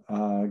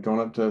 going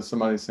up to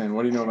somebody saying,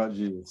 what do you know about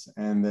Jesus?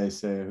 And they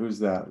say, who's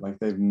that? Like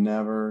they've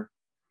never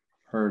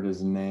heard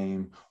his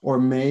name. Or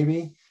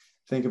maybe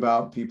think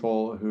about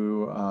people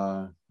who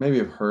maybe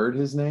have heard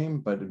his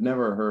name, but have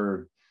never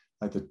heard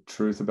like the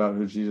truth about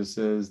who Jesus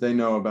is. They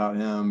know about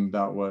him,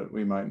 about what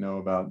we might know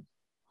about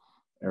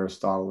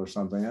Aristotle or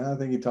something. I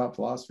think he taught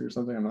philosophy or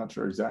something. I'm not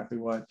sure exactly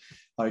what.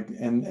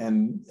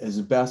 And as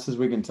best as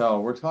we can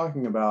tell, we're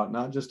talking about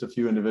not just a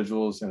few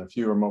individuals in a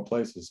few remote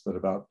places, but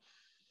about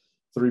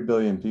 3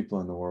 billion people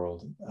in the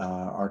world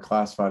are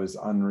classified as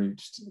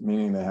unreached,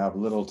 meaning they have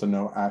little to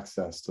no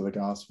access to the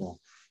gospel.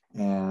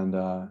 And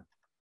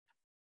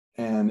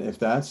if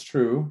that's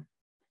true,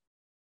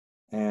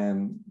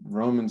 and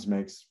Romans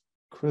makes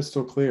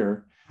crystal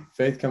clear,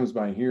 faith comes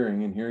by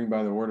hearing, and hearing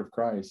by the word of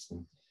Christ.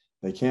 And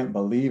they can't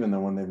believe in the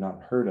one they've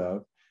not heard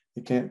of.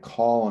 They can't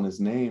call on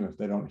his name if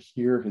they don't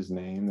hear his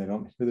name. They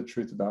don't hear the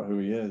truth about who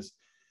he is.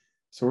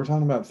 So we're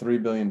talking about 3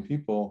 billion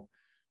people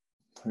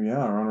who,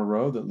 are on a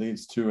road that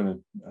leads to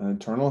an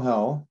eternal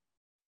hell.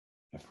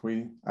 If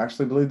we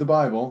actually believe the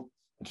Bible,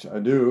 which I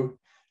do,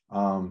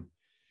 3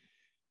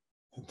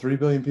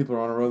 billion people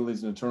are on a road that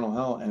leads to eternal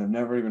hell and have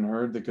never even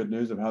heard the good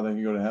news of how they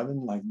can go to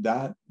heaven. Like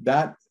that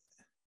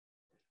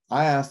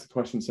I ask the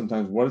question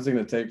sometimes, what is it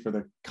going to take for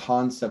the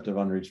concept of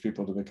unreached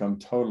people to become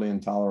totally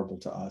intolerable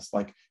to us?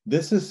 Like,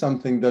 this is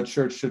something the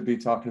church should be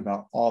talking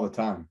about all the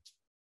time.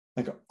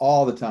 like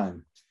all the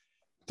time.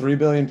 3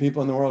 billion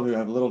people in the world who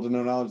have little to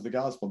no knowledge of the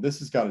gospel. This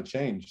has got to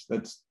change.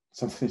 That's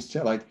something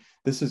like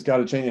this has got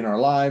to change in our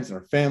lives and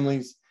our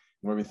families,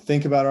 the way we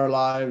think about our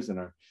lives and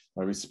our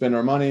way we spend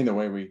our money, the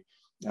way we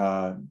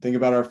think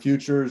about our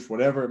futures,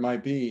 whatever it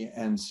might be.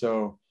 And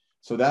so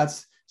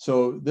this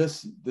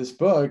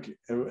book,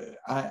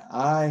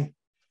 I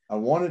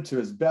wanted to,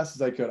 as best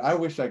as I could. I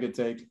wish I could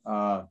take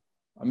 1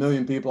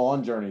 million people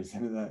on journeys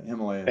into the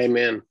Himalayas.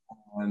 Amen.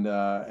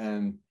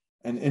 And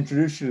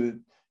introduce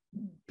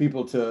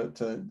people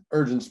to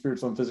urgent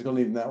spiritual and physical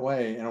need in that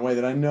way, in a way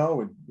that I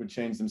know would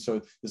change them.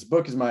 So this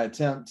book is my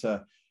attempt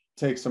to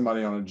take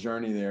somebody on a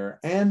journey there,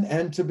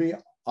 and to be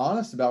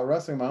honest about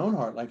wrestling my own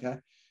heart. Like,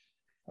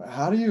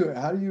 how do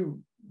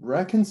you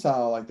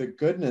reconcile like the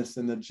goodness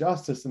and the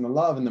justice and the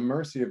love and the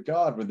mercy of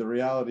God with the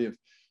reality of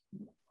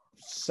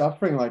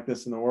suffering like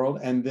this in the world,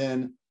 and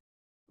then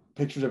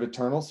pictures of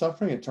eternal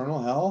suffering,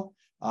 eternal hell,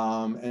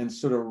 and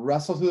sort of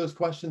wrestle through those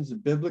questions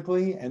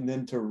biblically, and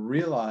then to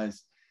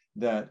realize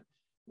that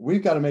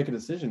we've got to make a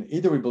decision.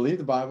 Either we believe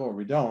the Bible or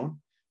we don't.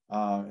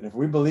 And if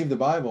we believe the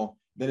Bible,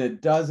 then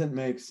it doesn't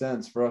make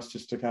sense for us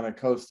just to kind of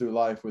coast through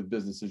life with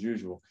business as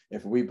usual.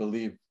 If we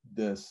believe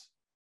this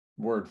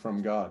word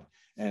from God,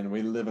 and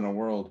we live in a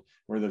world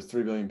where there's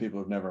 3 billion people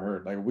who've never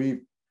heard, like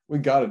we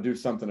got to do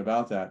something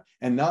about that.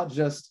 And not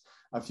just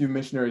a few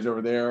missionaries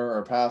over there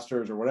or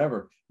pastors or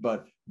whatever,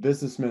 but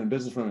businessmen and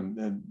businesswomen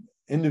and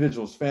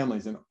individuals,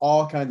 families in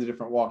all kinds of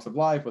different walks of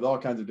life with all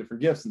kinds of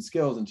different gifts and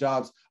skills and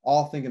jobs,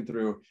 all thinking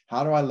through,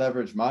 how do I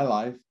leverage my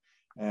life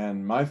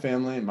and my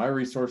family and my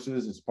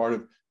resources as part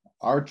of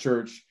our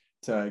church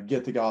to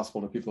get the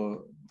gospel to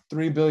people,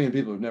 3 billion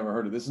people who've never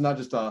heard of. This is not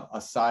just a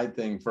side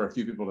thing for a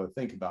few people to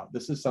think about.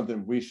 This is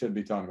something we should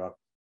be talking about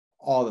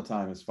all the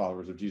time as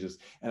followers of Jesus.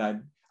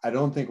 And I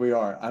don't think we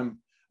are.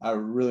 I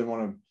really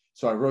want to,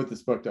 so I wrote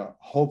this book to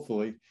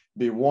hopefully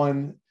be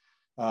one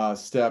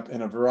step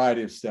in a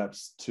variety of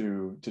steps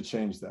to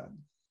change that.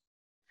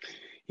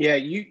 Yeah,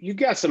 you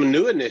got some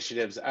new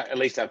initiatives. At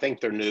least I think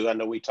they're new. I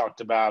know we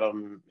talked about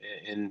them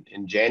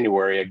in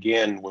January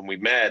again when we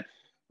met.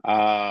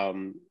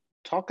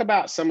 Talk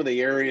about some of the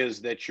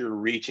areas that you're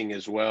reaching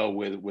as well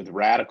with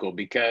Radical,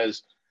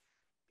 because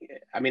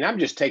I mean, I'm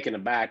just taken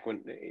aback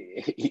when,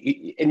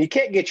 and you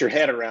can't get your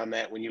head around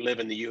that when you live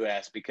in the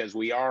U.S., because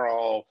we are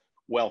all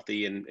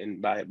wealthy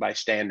and by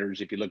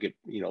standards, if you look at,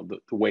 you know,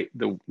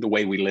 the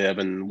way we live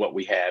and what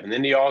we have. And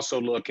then you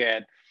also look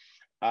at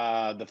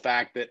the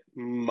fact that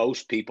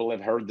most people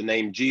have heard the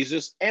name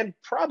Jesus, and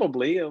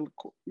probably a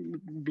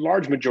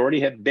large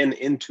majority have been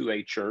into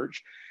a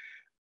church.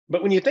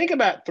 But when you think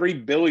about 3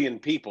 billion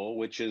people,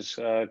 which is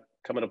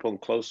coming up on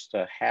close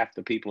to half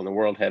the people in the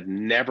world, have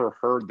never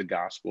heard the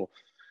gospel.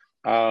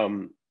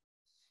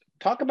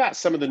 Talk about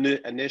some of the new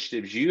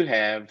initiatives you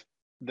have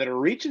that are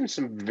reaching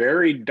some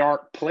very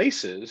dark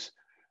places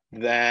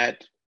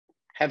that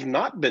have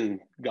not been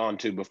gone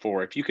to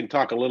before. If you can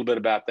talk a little bit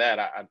about that,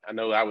 I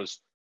know I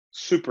was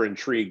super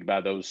intrigued by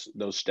those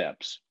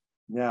steps.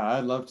 Yeah,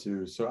 I'd love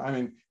to. So, I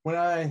mean,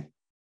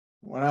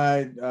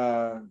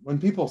 when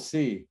people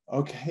see,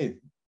 okay,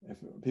 if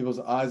people's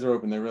eyes are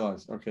open, they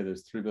realize, okay,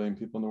 there's 3 billion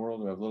people in the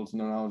world who have little to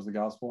no knowledge of the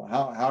gospel.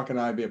 How can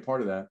I be a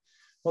part of that?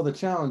 Well, the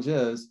challenge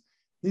is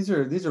these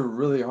are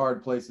really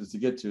hard places to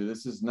get to.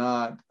 This is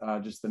not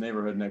just the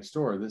neighborhood next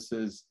door. This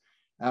is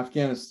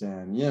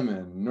Afghanistan,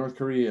 Yemen, North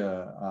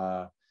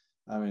Korea,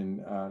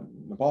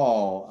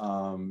 Nepal,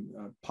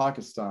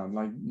 Pakistan,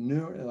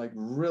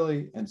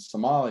 really, and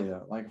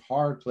Somalia, like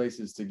hard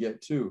places to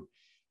get to.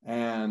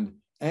 And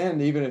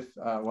even if,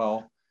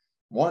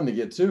 one, to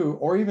get to,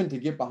 or even to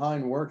get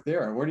behind work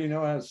there. Where do you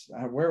know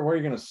where are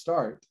you going to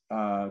start?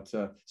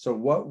 So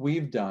what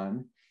we've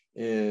done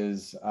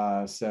is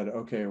said,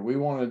 okay,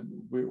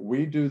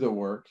 we do the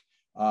work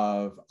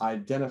of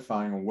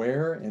identifying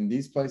where in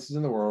these places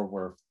in the world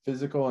where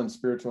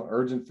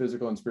urgent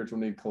physical and spiritual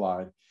need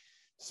collide.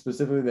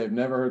 Specifically, they've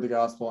never heard the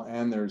gospel,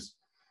 and there's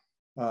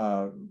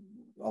a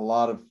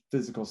lot of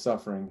physical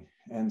suffering.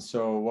 And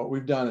so what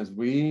we've done is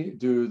we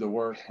do the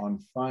work on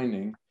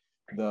finding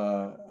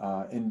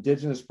the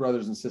indigenous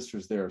brothers and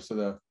sisters there. So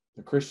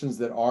the Christians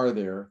that are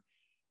there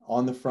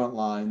on the front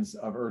lines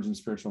of urgent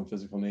spiritual and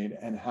physical need,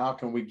 and how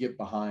can we get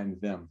behind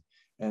them?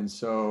 And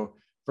so,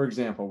 for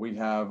example, we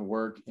have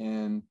work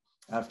in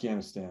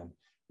Afghanistan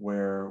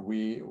where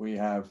we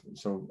have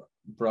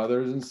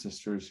brothers and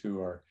sisters who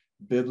are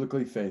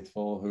biblically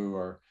faithful, who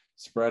are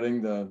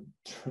spreading the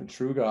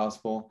true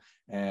gospel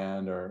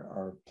and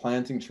are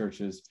planting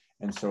churches.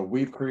 And so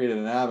we've created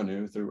an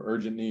avenue through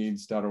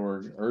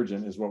urgentneeds.org.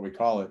 Urgent is what we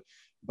call it,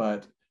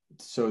 but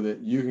so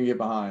that you can get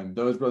behind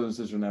those brothers and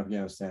sisters in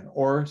Afghanistan,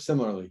 or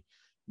similarly,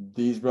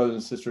 these brothers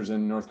and sisters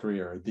in North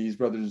Korea, or these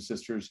brothers and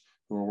sisters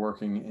who are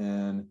working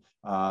in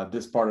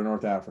this part of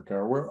North Africa,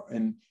 or we're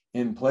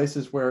in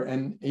places where,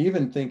 and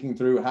even thinking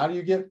through, how do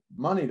you get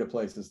money to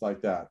places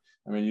like that?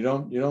 I mean, you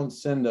don't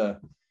send a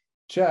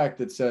check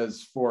that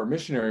says for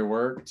missionary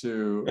work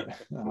to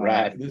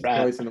this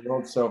place in the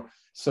world.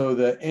 So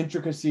the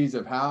intricacies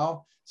of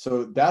how,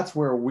 so that's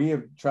where we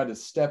have tried to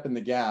step in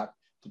the gap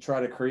to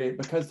try to create,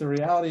 because the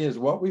reality is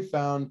what we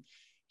found,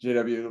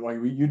 JW, like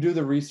you do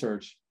the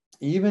research,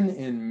 even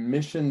in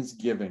missions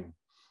giving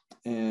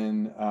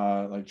in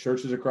like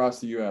churches across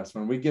the US,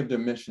 when we give to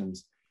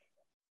missions,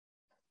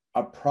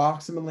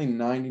 approximately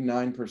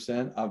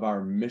 99% of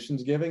our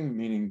missions giving,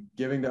 meaning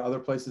giving to other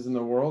places in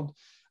the world,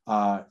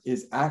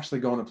 is actually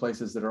going to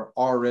places that are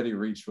already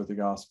reached with the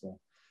gospel.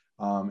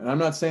 And I'm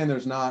not saying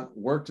there's not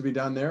work to be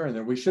done there and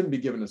that we shouldn't be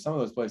given to some of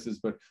those places,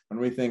 but when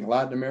we think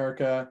Latin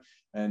America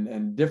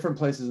and different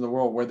places in the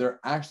world where there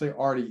actually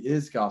already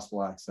is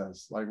gospel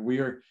access, like we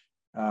are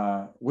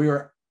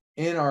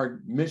in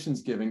our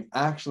missions giving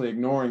actually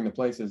ignoring the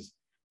places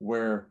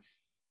where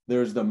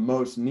there's the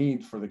most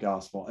need for the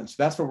gospel. And so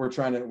that's what we're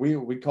trying to,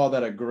 we call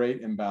that a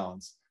great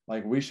imbalance.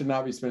 Like we should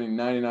not be spending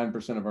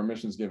 99% of our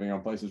missions giving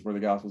on places where the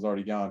gospel's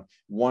already gone,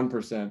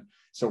 1%.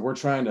 So we're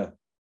trying to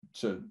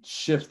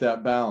shift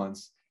that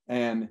balance.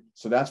 And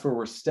so that's where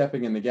we're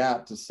stepping in the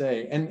gap to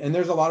say, and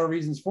there's a lot of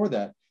reasons for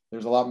that.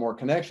 There's a lot more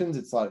connections.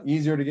 It's a lot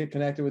easier to get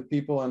connected with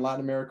people in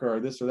Latin America or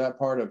this or that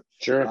part of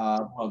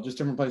just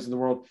different places in the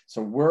world.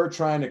 So we're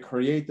trying to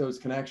create those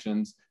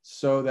connections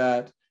so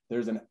that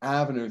there's an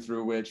avenue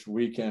through which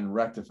we can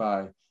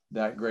rectify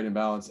that great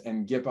imbalance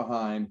and get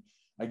behind,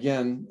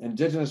 again,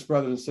 indigenous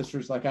brothers and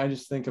sisters. Like I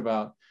just think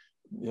about,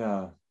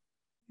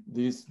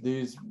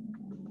 these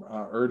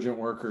urgent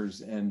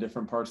workers in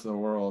different parts of the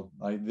world.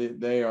 Like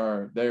they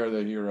are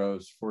the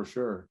heroes for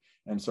sure.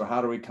 And so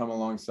how do we come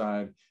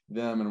alongside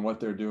them and what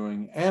they're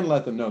doing and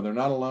let them know they're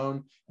not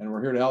alone and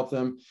we're here to help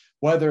them,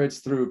 whether it's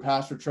through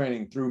pastor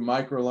training, through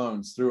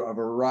microloans, through a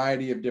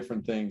variety of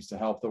different things to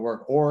help the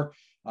work, or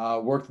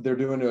work that they're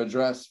doing to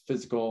address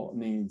physical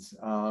needs.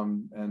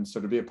 And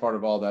so to be a part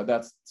of all that,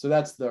 that's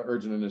the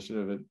urgent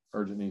initiative at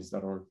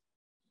urgentneeds.org.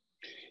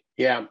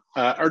 Yeah,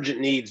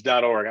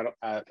 urgentneeds.org.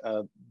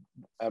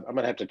 I'm going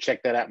to have to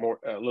check that out more,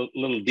 a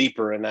little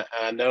deeper. And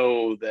I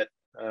know that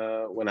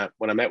when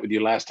I met with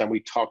you last time,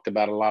 we talked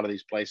about a lot of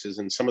these places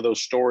and some of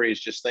those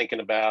stories, just thinking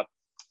about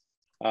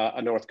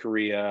a North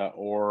Korea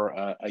or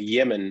a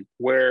Yemen,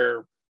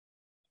 where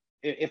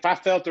if I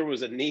felt there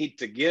was a need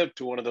to give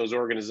to one of those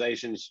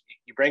organizations,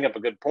 you bring up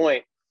a good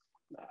point.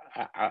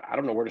 I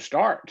don't know where to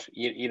start.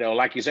 You know,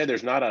 like you said,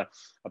 there's not a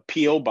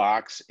PO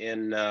box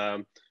in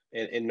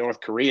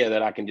North Korea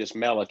that I can just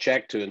mail a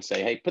check to and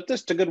say, hey, put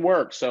this to good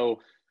work. So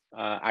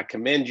I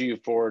commend you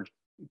for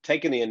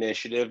taking the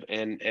initiative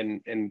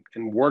and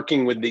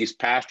working with these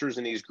pastors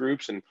and these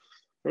groups. And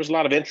there was a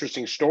lot of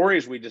interesting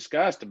stories we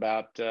discussed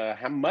about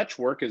how much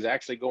work is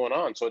actually going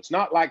on. So it's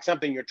not like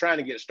something you're trying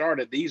to get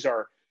started. These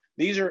are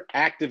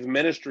active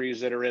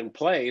ministries that are in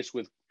place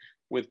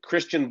with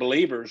Christian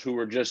believers who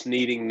are just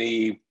needing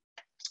the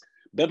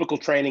biblical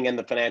training and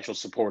the financial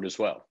support as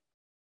well.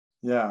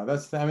 Yeah,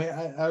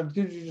 I'll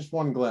give you just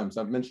one glimpse.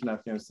 I've mentioned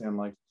Afghanistan,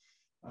 like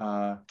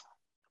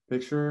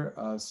picture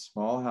a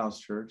small house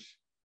church.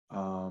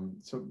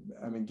 So,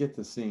 I mean, get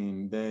the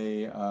scene.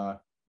 They,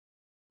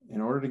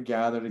 in order to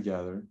gather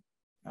together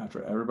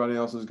after everybody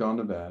else has gone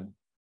to bed,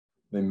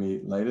 they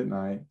meet late at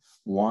night.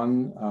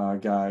 One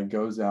guy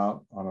goes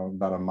out on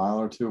about a mile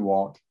or two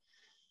walk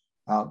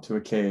out to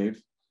a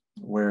cave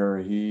where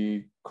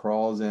he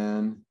crawls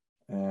in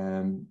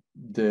and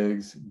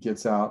digs,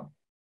 gets out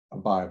a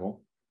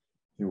Bible.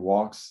 He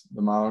walks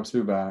the mile or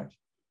two back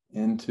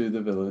into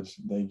the village.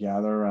 They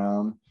gather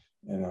around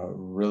in a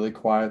really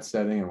quiet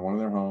setting in one of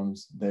their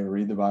homes. They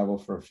read the Bible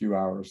for a few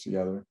hours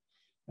together.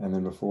 And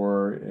then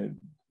before it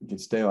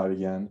gets daylight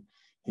again,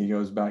 he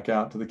goes back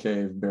out to the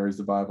cave, buries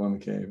the Bible in the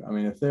cave. I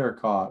mean, if they are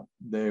caught,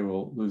 they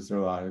will lose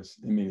their lives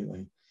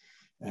immediately.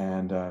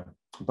 And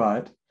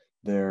but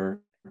they're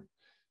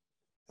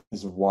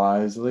as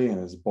wisely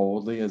and as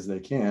boldly as they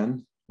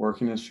can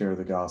working to share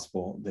the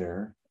gospel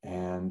there.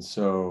 And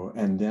so,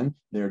 and then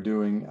they're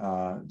doing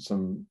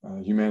some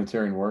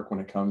humanitarian work when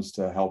it comes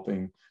to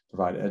helping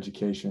provide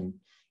education.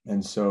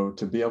 And so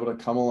to be able to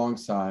come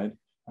alongside,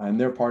 and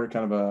they're part of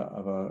kind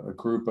of a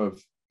group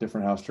of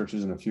different house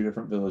churches in a few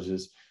different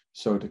villages.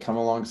 So to come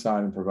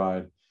alongside and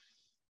provide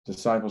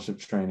discipleship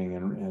training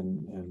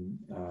and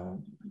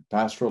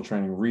pastoral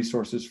training,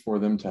 resources for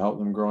them to help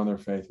them grow in their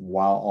faith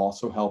while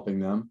also helping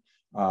them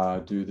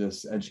do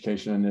this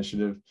education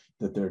initiative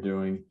that they're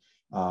doing.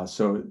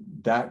 So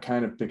that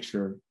kind of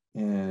picture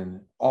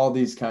in all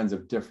these kinds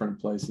of different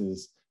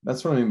places,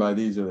 that's what I mean by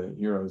these are the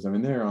heroes. I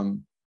mean, they're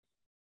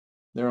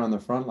on the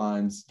front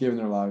lines, giving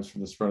their lives for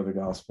the spread of the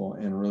gospel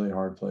in really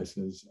hard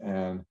places.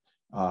 And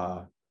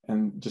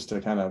just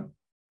to kind of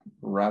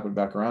wrap it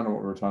back around to what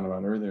we were talking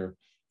about earlier,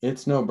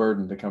 it's no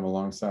burden to come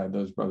alongside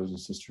those brothers and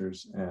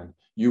sisters, and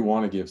you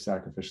want to give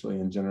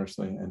sacrificially and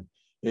generously, and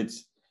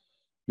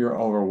you're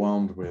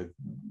overwhelmed with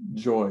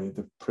joy at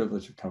the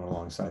privilege of coming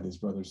alongside these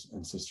brothers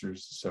and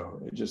sisters.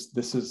 So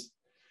this is,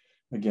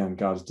 again,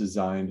 God's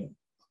designed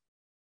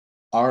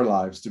our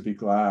lives to be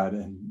glad,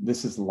 and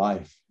this is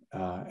life,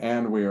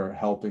 and we are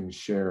helping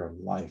share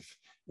life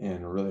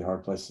in really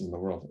hard places in the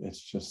world. It's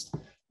just,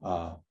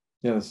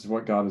 this is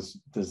what God has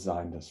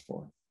designed us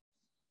for.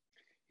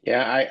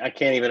 Yeah, I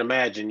can't even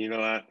imagine.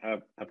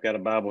 I've got a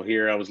Bible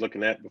here I was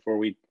looking at before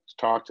we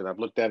talked, and I've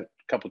looked at it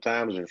a couple of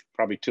times. There's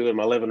probably two in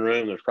my living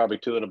room. There's probably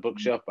two in a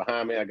bookshelf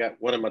behind me. I got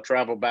one in my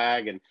travel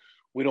bag, and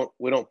we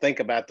don't think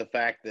about the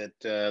fact that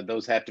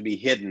those have to be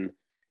hidden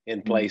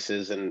in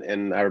places.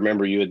 And I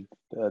remember you had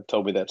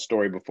told me that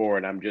story before,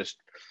 and I'm just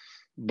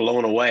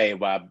blown away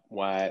by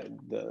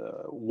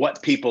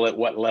what people at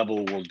what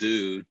level will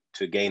do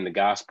to gain the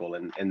gospel.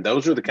 And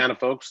those are the kind of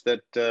folks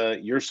that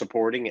you're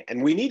supporting,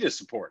 and we need to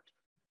support.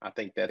 I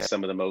think that's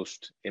some of the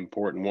most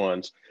important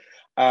ones.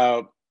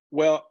 Uh,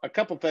 well, a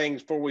couple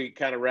things before we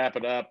kind of wrap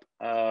it up.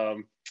 I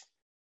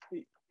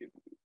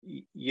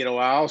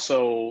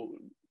also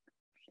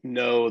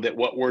know that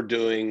what we're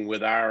doing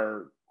with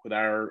our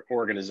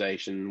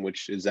organization,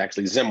 which is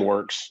actually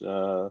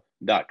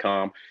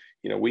zimworks.com,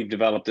 we've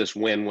developed this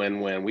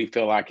win-win-win. We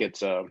feel like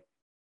it's a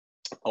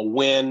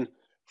win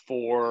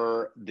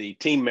for the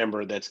team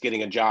member that's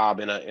getting a job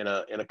in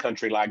a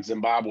country like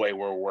Zimbabwe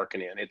where we're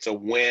working in. It's a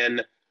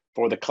win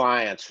for the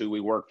clients who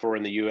we work for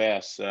in the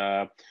U.S.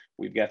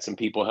 We've got some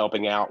people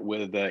helping out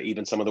with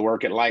even some of the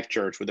work at Life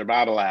Church with their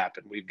Bible app,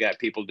 and we've got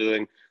people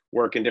doing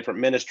work in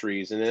different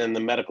ministries, and then in the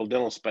medical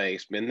dental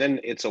space. And then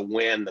it's a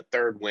win. The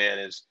third win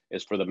is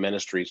for the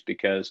ministries,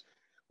 because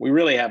we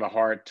really have a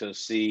heart to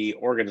see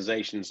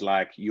organizations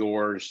like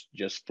yours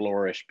just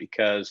flourish,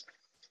 because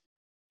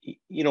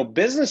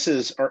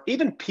businesses or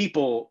even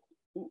people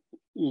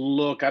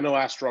look, I know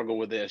I struggle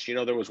with this.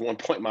 There was one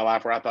point in my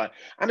life where I thought,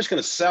 I'm just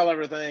going to sell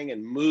everything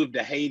and move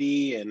to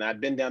Haiti. And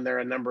I'd been down there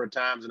a number of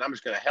times, and I'm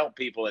just going to help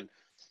people. And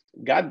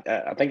God,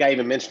 I think I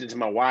even mentioned it to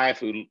my wife,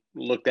 who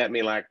looked at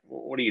me like,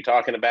 what are you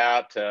talking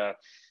about?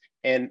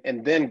 And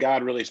then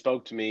God really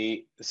spoke to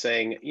me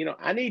saying,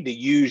 I need to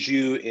use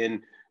you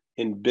in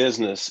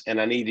business, and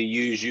I need to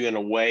use you in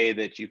a way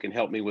that you can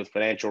help me with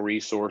financial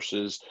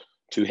resources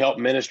to help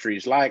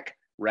ministries like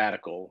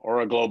Radical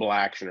or a Global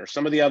Action or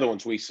some of the other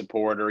ones we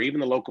support, or even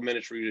the local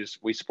ministries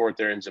we support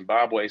there in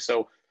Zimbabwe.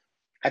 So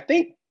I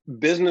think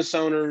business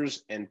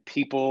owners and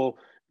people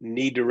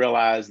need to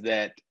realize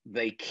that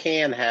they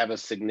can have a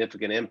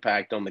significant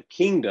impact on the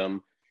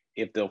kingdom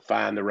if they'll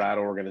find the right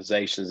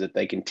organizations that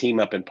they can team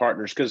up in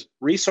partners, because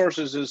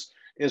resources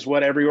is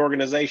what every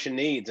organization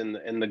needs,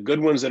 and the good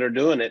ones that are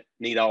doing it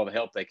need all the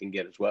help they can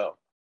get as well.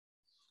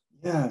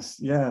 Yes,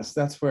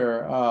 that's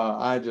where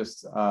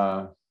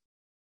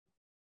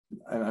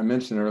I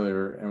mentioned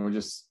earlier, and we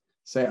just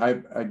say,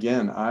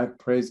 I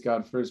praise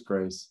God for his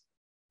grace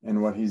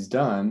and what he's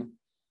done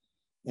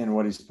and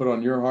what he's put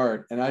on your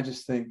heart. And I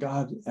just think,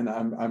 God, and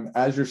I'm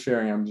as you're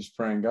sharing, I'm just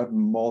praying, God,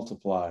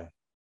 multiply.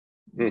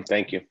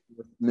 Thank you.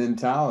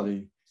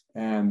 Mentality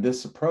and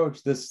this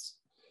approach, this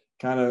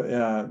kind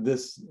of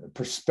this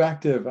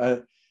perspective,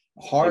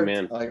 heart,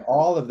 Amen. Like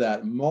all of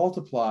that,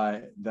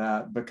 multiply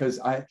that, because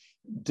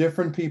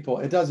different people,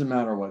 it doesn't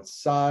matter what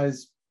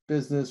size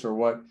business or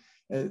what,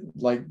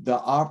 like the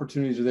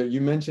opportunities are there.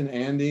 You mentioned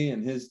Andy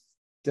and his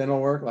dental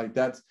work, like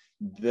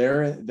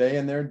they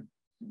in their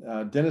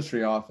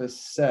dentistry office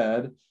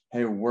said,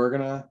 hey, we're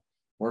gonna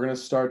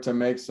start to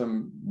make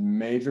some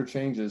major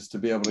changes to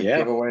be able to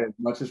give away as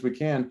much as we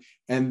can.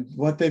 And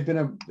what they've been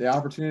had the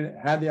opportunity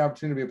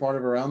to be a part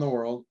of around the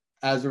world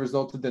as a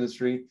result of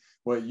dentistry,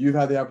 what you've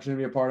had the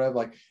opportunity to be a part of,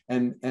 like,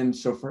 and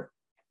so for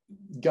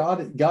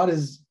God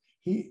is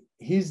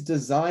He's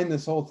designed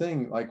this whole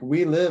thing. Like,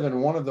 we live in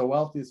one of the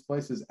wealthiest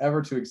places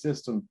ever to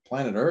exist on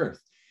planet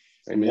Earth.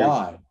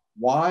 Amen.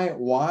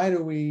 Why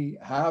do we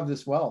have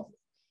this wealth?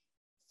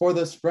 For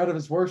the spread of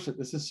his worship.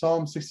 This is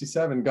Psalm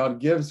 67. God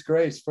gives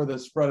grace for the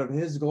spread of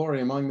his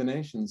glory among the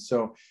nations.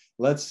 So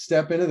let's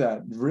step into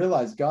that.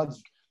 Realize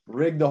God's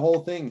rigged the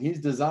whole thing. He's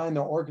designed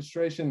the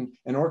orchestration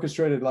and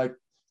orchestrated like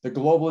the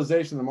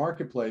globalization of the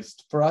marketplace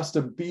for us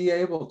to be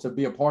able to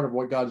be a part of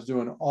what God's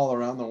doing all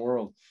around the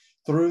world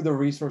through the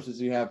resources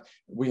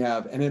we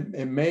have. And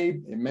it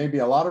may be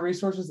a lot of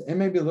resources. It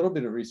may be a little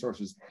bit of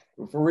resources.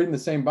 If we're reading the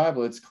same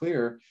Bible, it's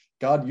clear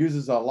God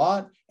uses a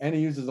lot and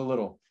he uses a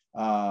little.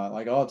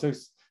 Like all it took,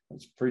 I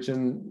was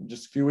preaching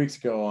just a few weeks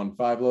ago on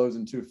 5 loaves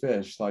and 2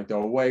 fish, like the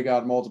way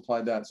God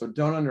multiplied that. So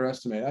don't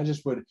underestimate. I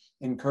just would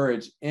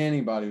encourage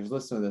anybody who's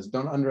listening to this,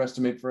 don't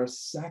underestimate for a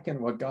second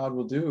what God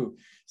will do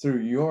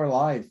through your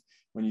life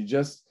when you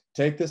just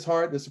take this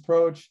heart, this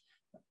approach.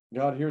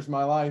 God, here's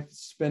my life.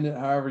 Spend it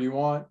however you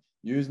want.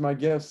 Use my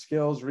gifts,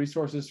 skills,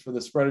 resources for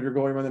the spread of your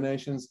glory among the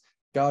nations.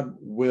 God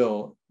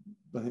will,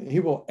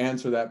 he will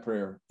answer that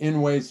prayer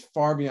in ways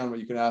far beyond what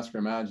you could ask or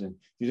imagine.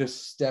 You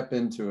just step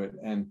into it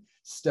and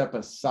step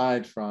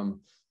aside from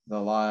the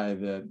lie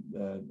that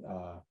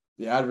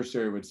the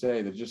adversary would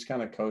say, that just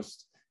kind of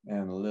coast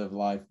and live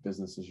life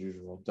business as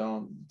usual.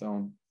 Don't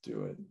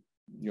do it.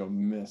 You'll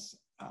miss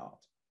out.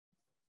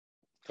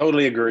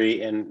 Totally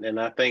agree. And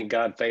I think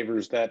God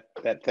favors that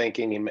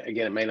thinking. And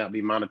again, it may not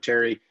be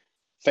monetary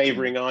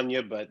favoring on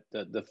you, but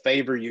the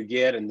favor you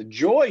get and the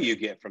joy you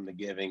get from the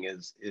giving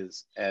is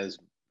as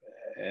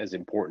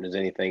important as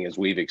anything as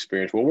we've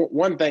experienced. Well,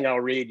 one thing I'll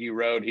read, you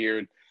wrote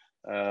here,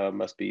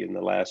 must be in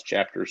the last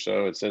chapter or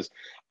so. It says,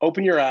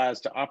 open your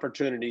eyes to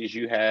opportunities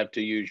you have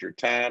to use your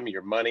time,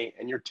 your money,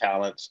 and your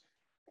talents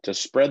to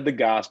spread the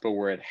gospel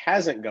where it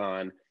hasn't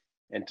gone,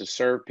 and to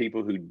serve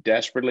people who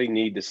desperately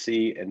need to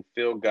see and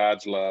feel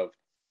God's love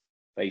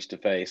face to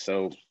face.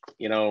 So,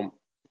 you know,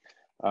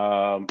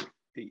 um,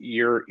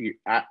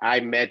 I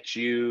met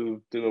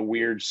you through a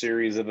weird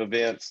series of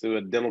events, through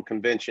a dental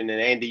convention in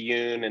Andy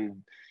Yoon,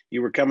 and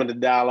you were coming to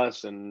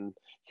Dallas, and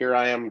here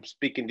I am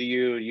speaking to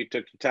you. You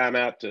took your time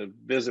out to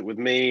visit with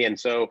me. And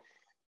so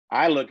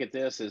I look at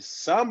this as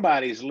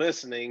somebody's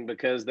listening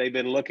because they've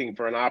been looking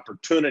for an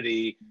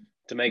opportunity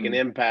to make an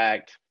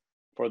impact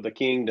for the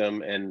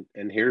kingdom. And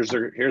here's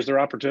their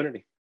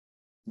opportunity.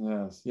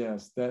 Yes,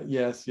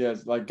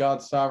 yes. Like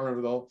God's sovereign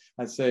over the whole,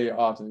 I say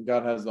often,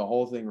 God has the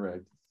whole thing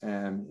rigged.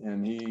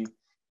 And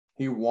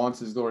he wants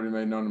his glory to be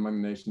made known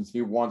among the nations.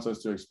 He wants us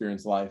to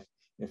experience life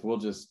if we'll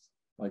just,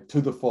 like,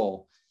 to the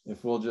full,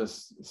 if we'll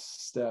just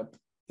step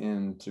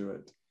into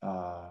it.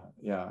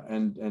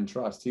 And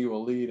trust he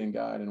will lead and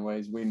guide in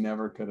ways we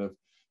never could have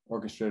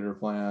orchestrated or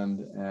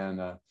planned.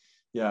 And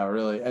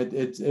really,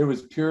 it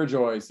was pure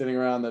joy sitting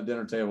around the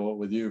dinner table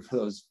with you for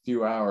those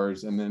few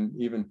hours. And then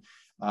even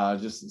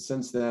just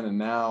since then and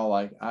now,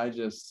 like, I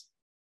just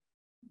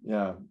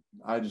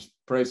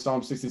pray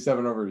Psalm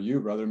 67 over you,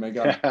 brother. May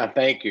God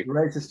thank you,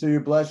 gracious to you,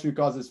 bless you,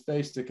 cause his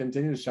face to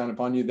continue to shine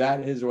upon you,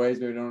 that his ways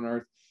may be known on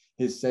earth,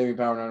 his saving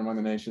power known among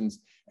the nations.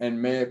 And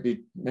may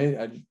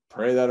I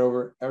pray that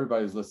over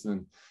everybody who's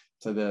listening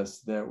to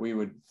this, that we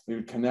would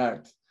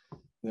connect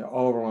the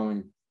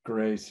overwhelming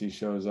grace he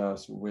shows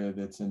us with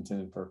its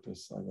intended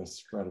purpose, like a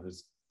spread of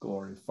his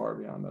glory far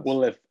beyond us.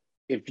 Well,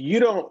 if you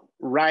don't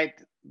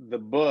write the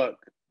book,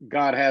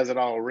 God has it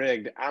all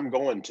rigged, I'm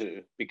going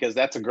to, because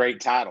that's a great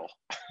title.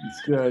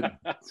 It's good.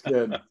 It's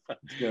good.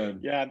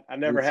 Yeah, I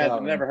never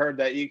heard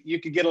that. You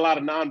could get a lot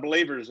of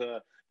non-believers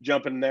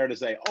jumping in there to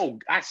say, "Oh,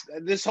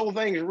 this whole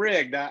thing's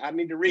rigged. I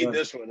need to read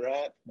this one,"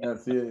 right?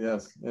 Yes,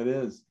 it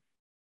is.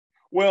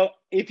 Well,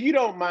 if you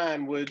don't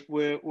mind, would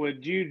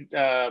you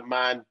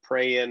mind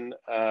praying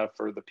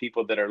for the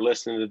people that are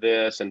listening to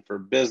this, and for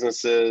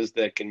businesses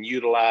that can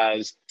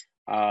utilize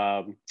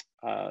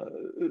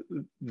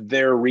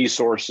their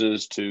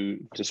resources to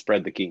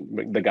spread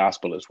the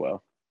gospel as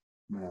well?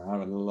 Yeah, I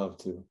would love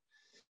to.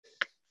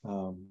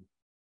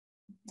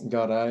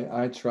 God,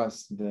 I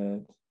trust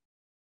that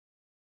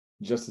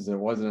just as it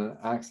wasn't an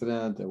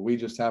accident that we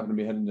just happened to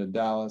be heading to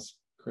Dallas,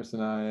 Chris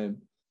and I,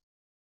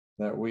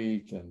 that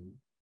week, and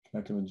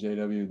connecting with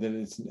JW, that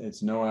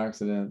it's no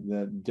accident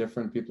that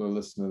different people are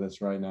listening to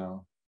this right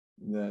now.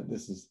 That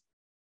this is,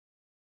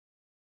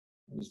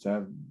 I just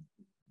have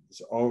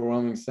this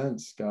overwhelming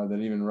sense, God,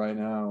 that even right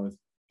now, with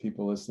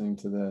people listening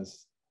to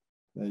this,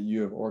 that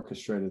you have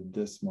orchestrated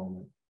this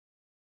moment,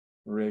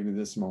 rigged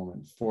this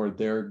moment for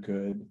their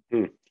good.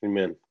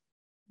 Amen.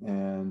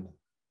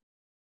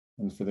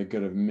 And for the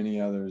good of many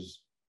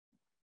others,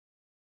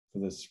 for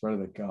the spread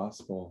of the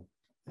gospel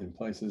in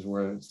places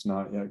where it's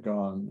not yet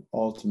gone,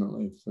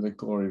 ultimately for the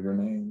glory of your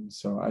name.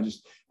 So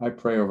I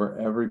pray over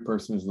every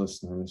person who's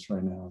listening to this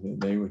right now, that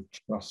they would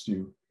trust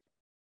you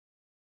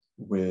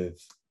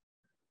with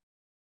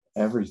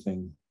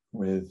everything,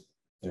 with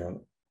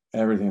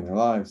everything in their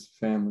lives,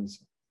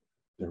 families,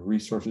 their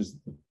resources,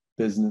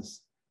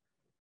 business,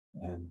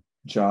 and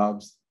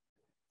jobs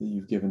that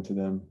you've given to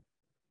them,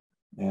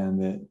 and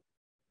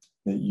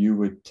that you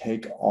would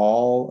take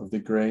all of the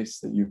grace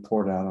that you've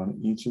poured out on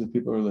each of the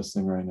people who are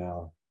listening right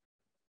now,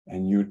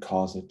 and you would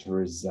cause it to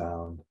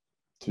resound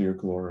to your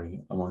glory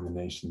among the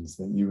nations,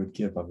 that you would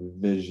give a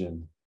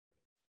vision,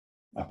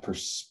 a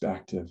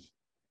perspective,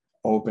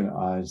 open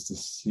eyes to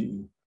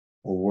see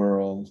a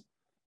world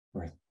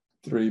where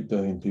 3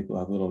 billion people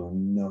have little or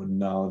no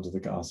knowledge of the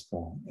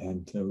gospel,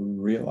 and to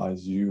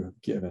realize you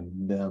have given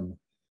them.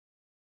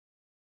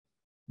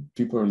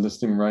 People are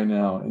listening right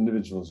now,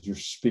 individuals, you're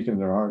speaking to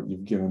their heart,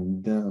 you've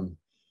given them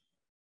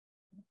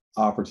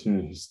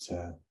opportunities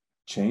to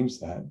change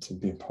that, to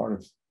be a part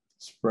of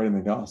spreading the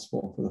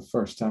gospel for the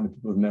first time to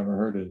people who've never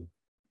heard it,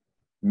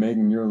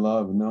 making your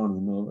love known in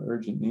the middle of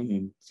urgent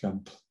need.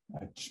 God,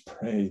 I just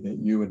pray that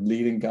you would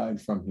lead and guide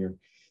from here.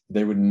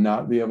 They would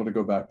not be able to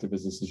go back to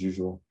business as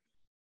usual.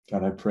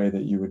 God, I pray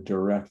that you would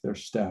direct their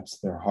steps,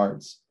 their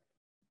hearts,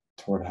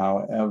 toward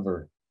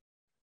however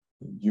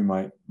you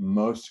might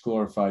most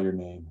glorify your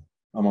name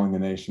among the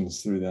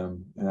nations through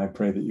them. And I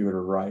pray that you would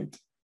write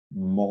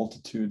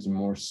multitudes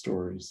more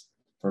stories,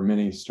 for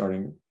many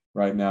starting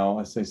right now.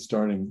 I say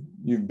starting,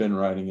 you've been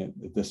writing it,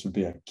 that this would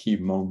be a key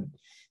moment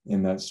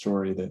in that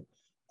story that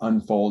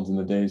unfolds in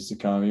the days to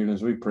come, even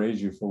as we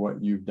praise you for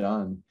what you've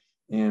done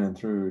in and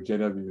through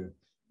JW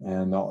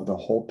and the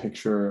whole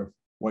picture of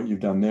what you've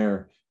done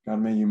there.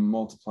 God, may you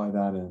multiply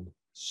that in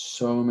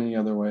so many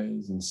other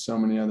ways, and so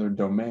many other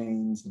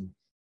domains, and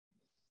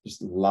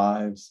just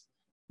lives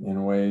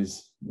in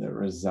ways that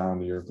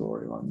resound to your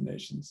glory among the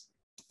nations,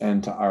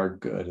 and to our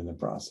good in the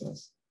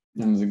process,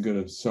 and the good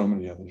of so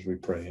many others, we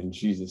pray in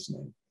Jesus'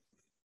 name.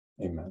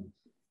 Amen.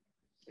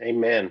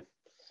 Amen.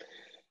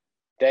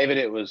 David,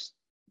 it was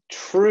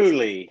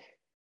truly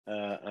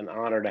an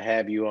honor to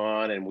have you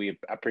on, and we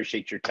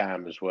appreciate your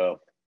time as well.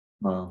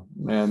 Oh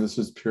man, this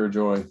was pure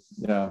joy.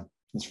 Yeah,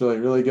 it's really,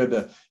 really good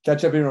to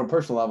catch up even on a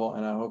personal level,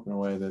 and I hope in a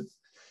way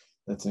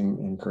that's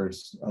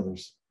encouraged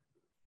others.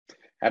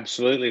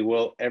 Absolutely.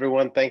 Well,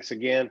 everyone, thanks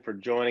again for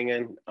joining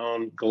in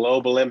on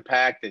Global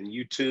Impact, and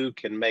you too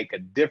can make a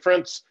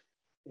difference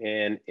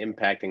in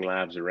impacting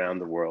lives around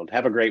the world.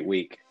 Have a great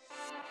week.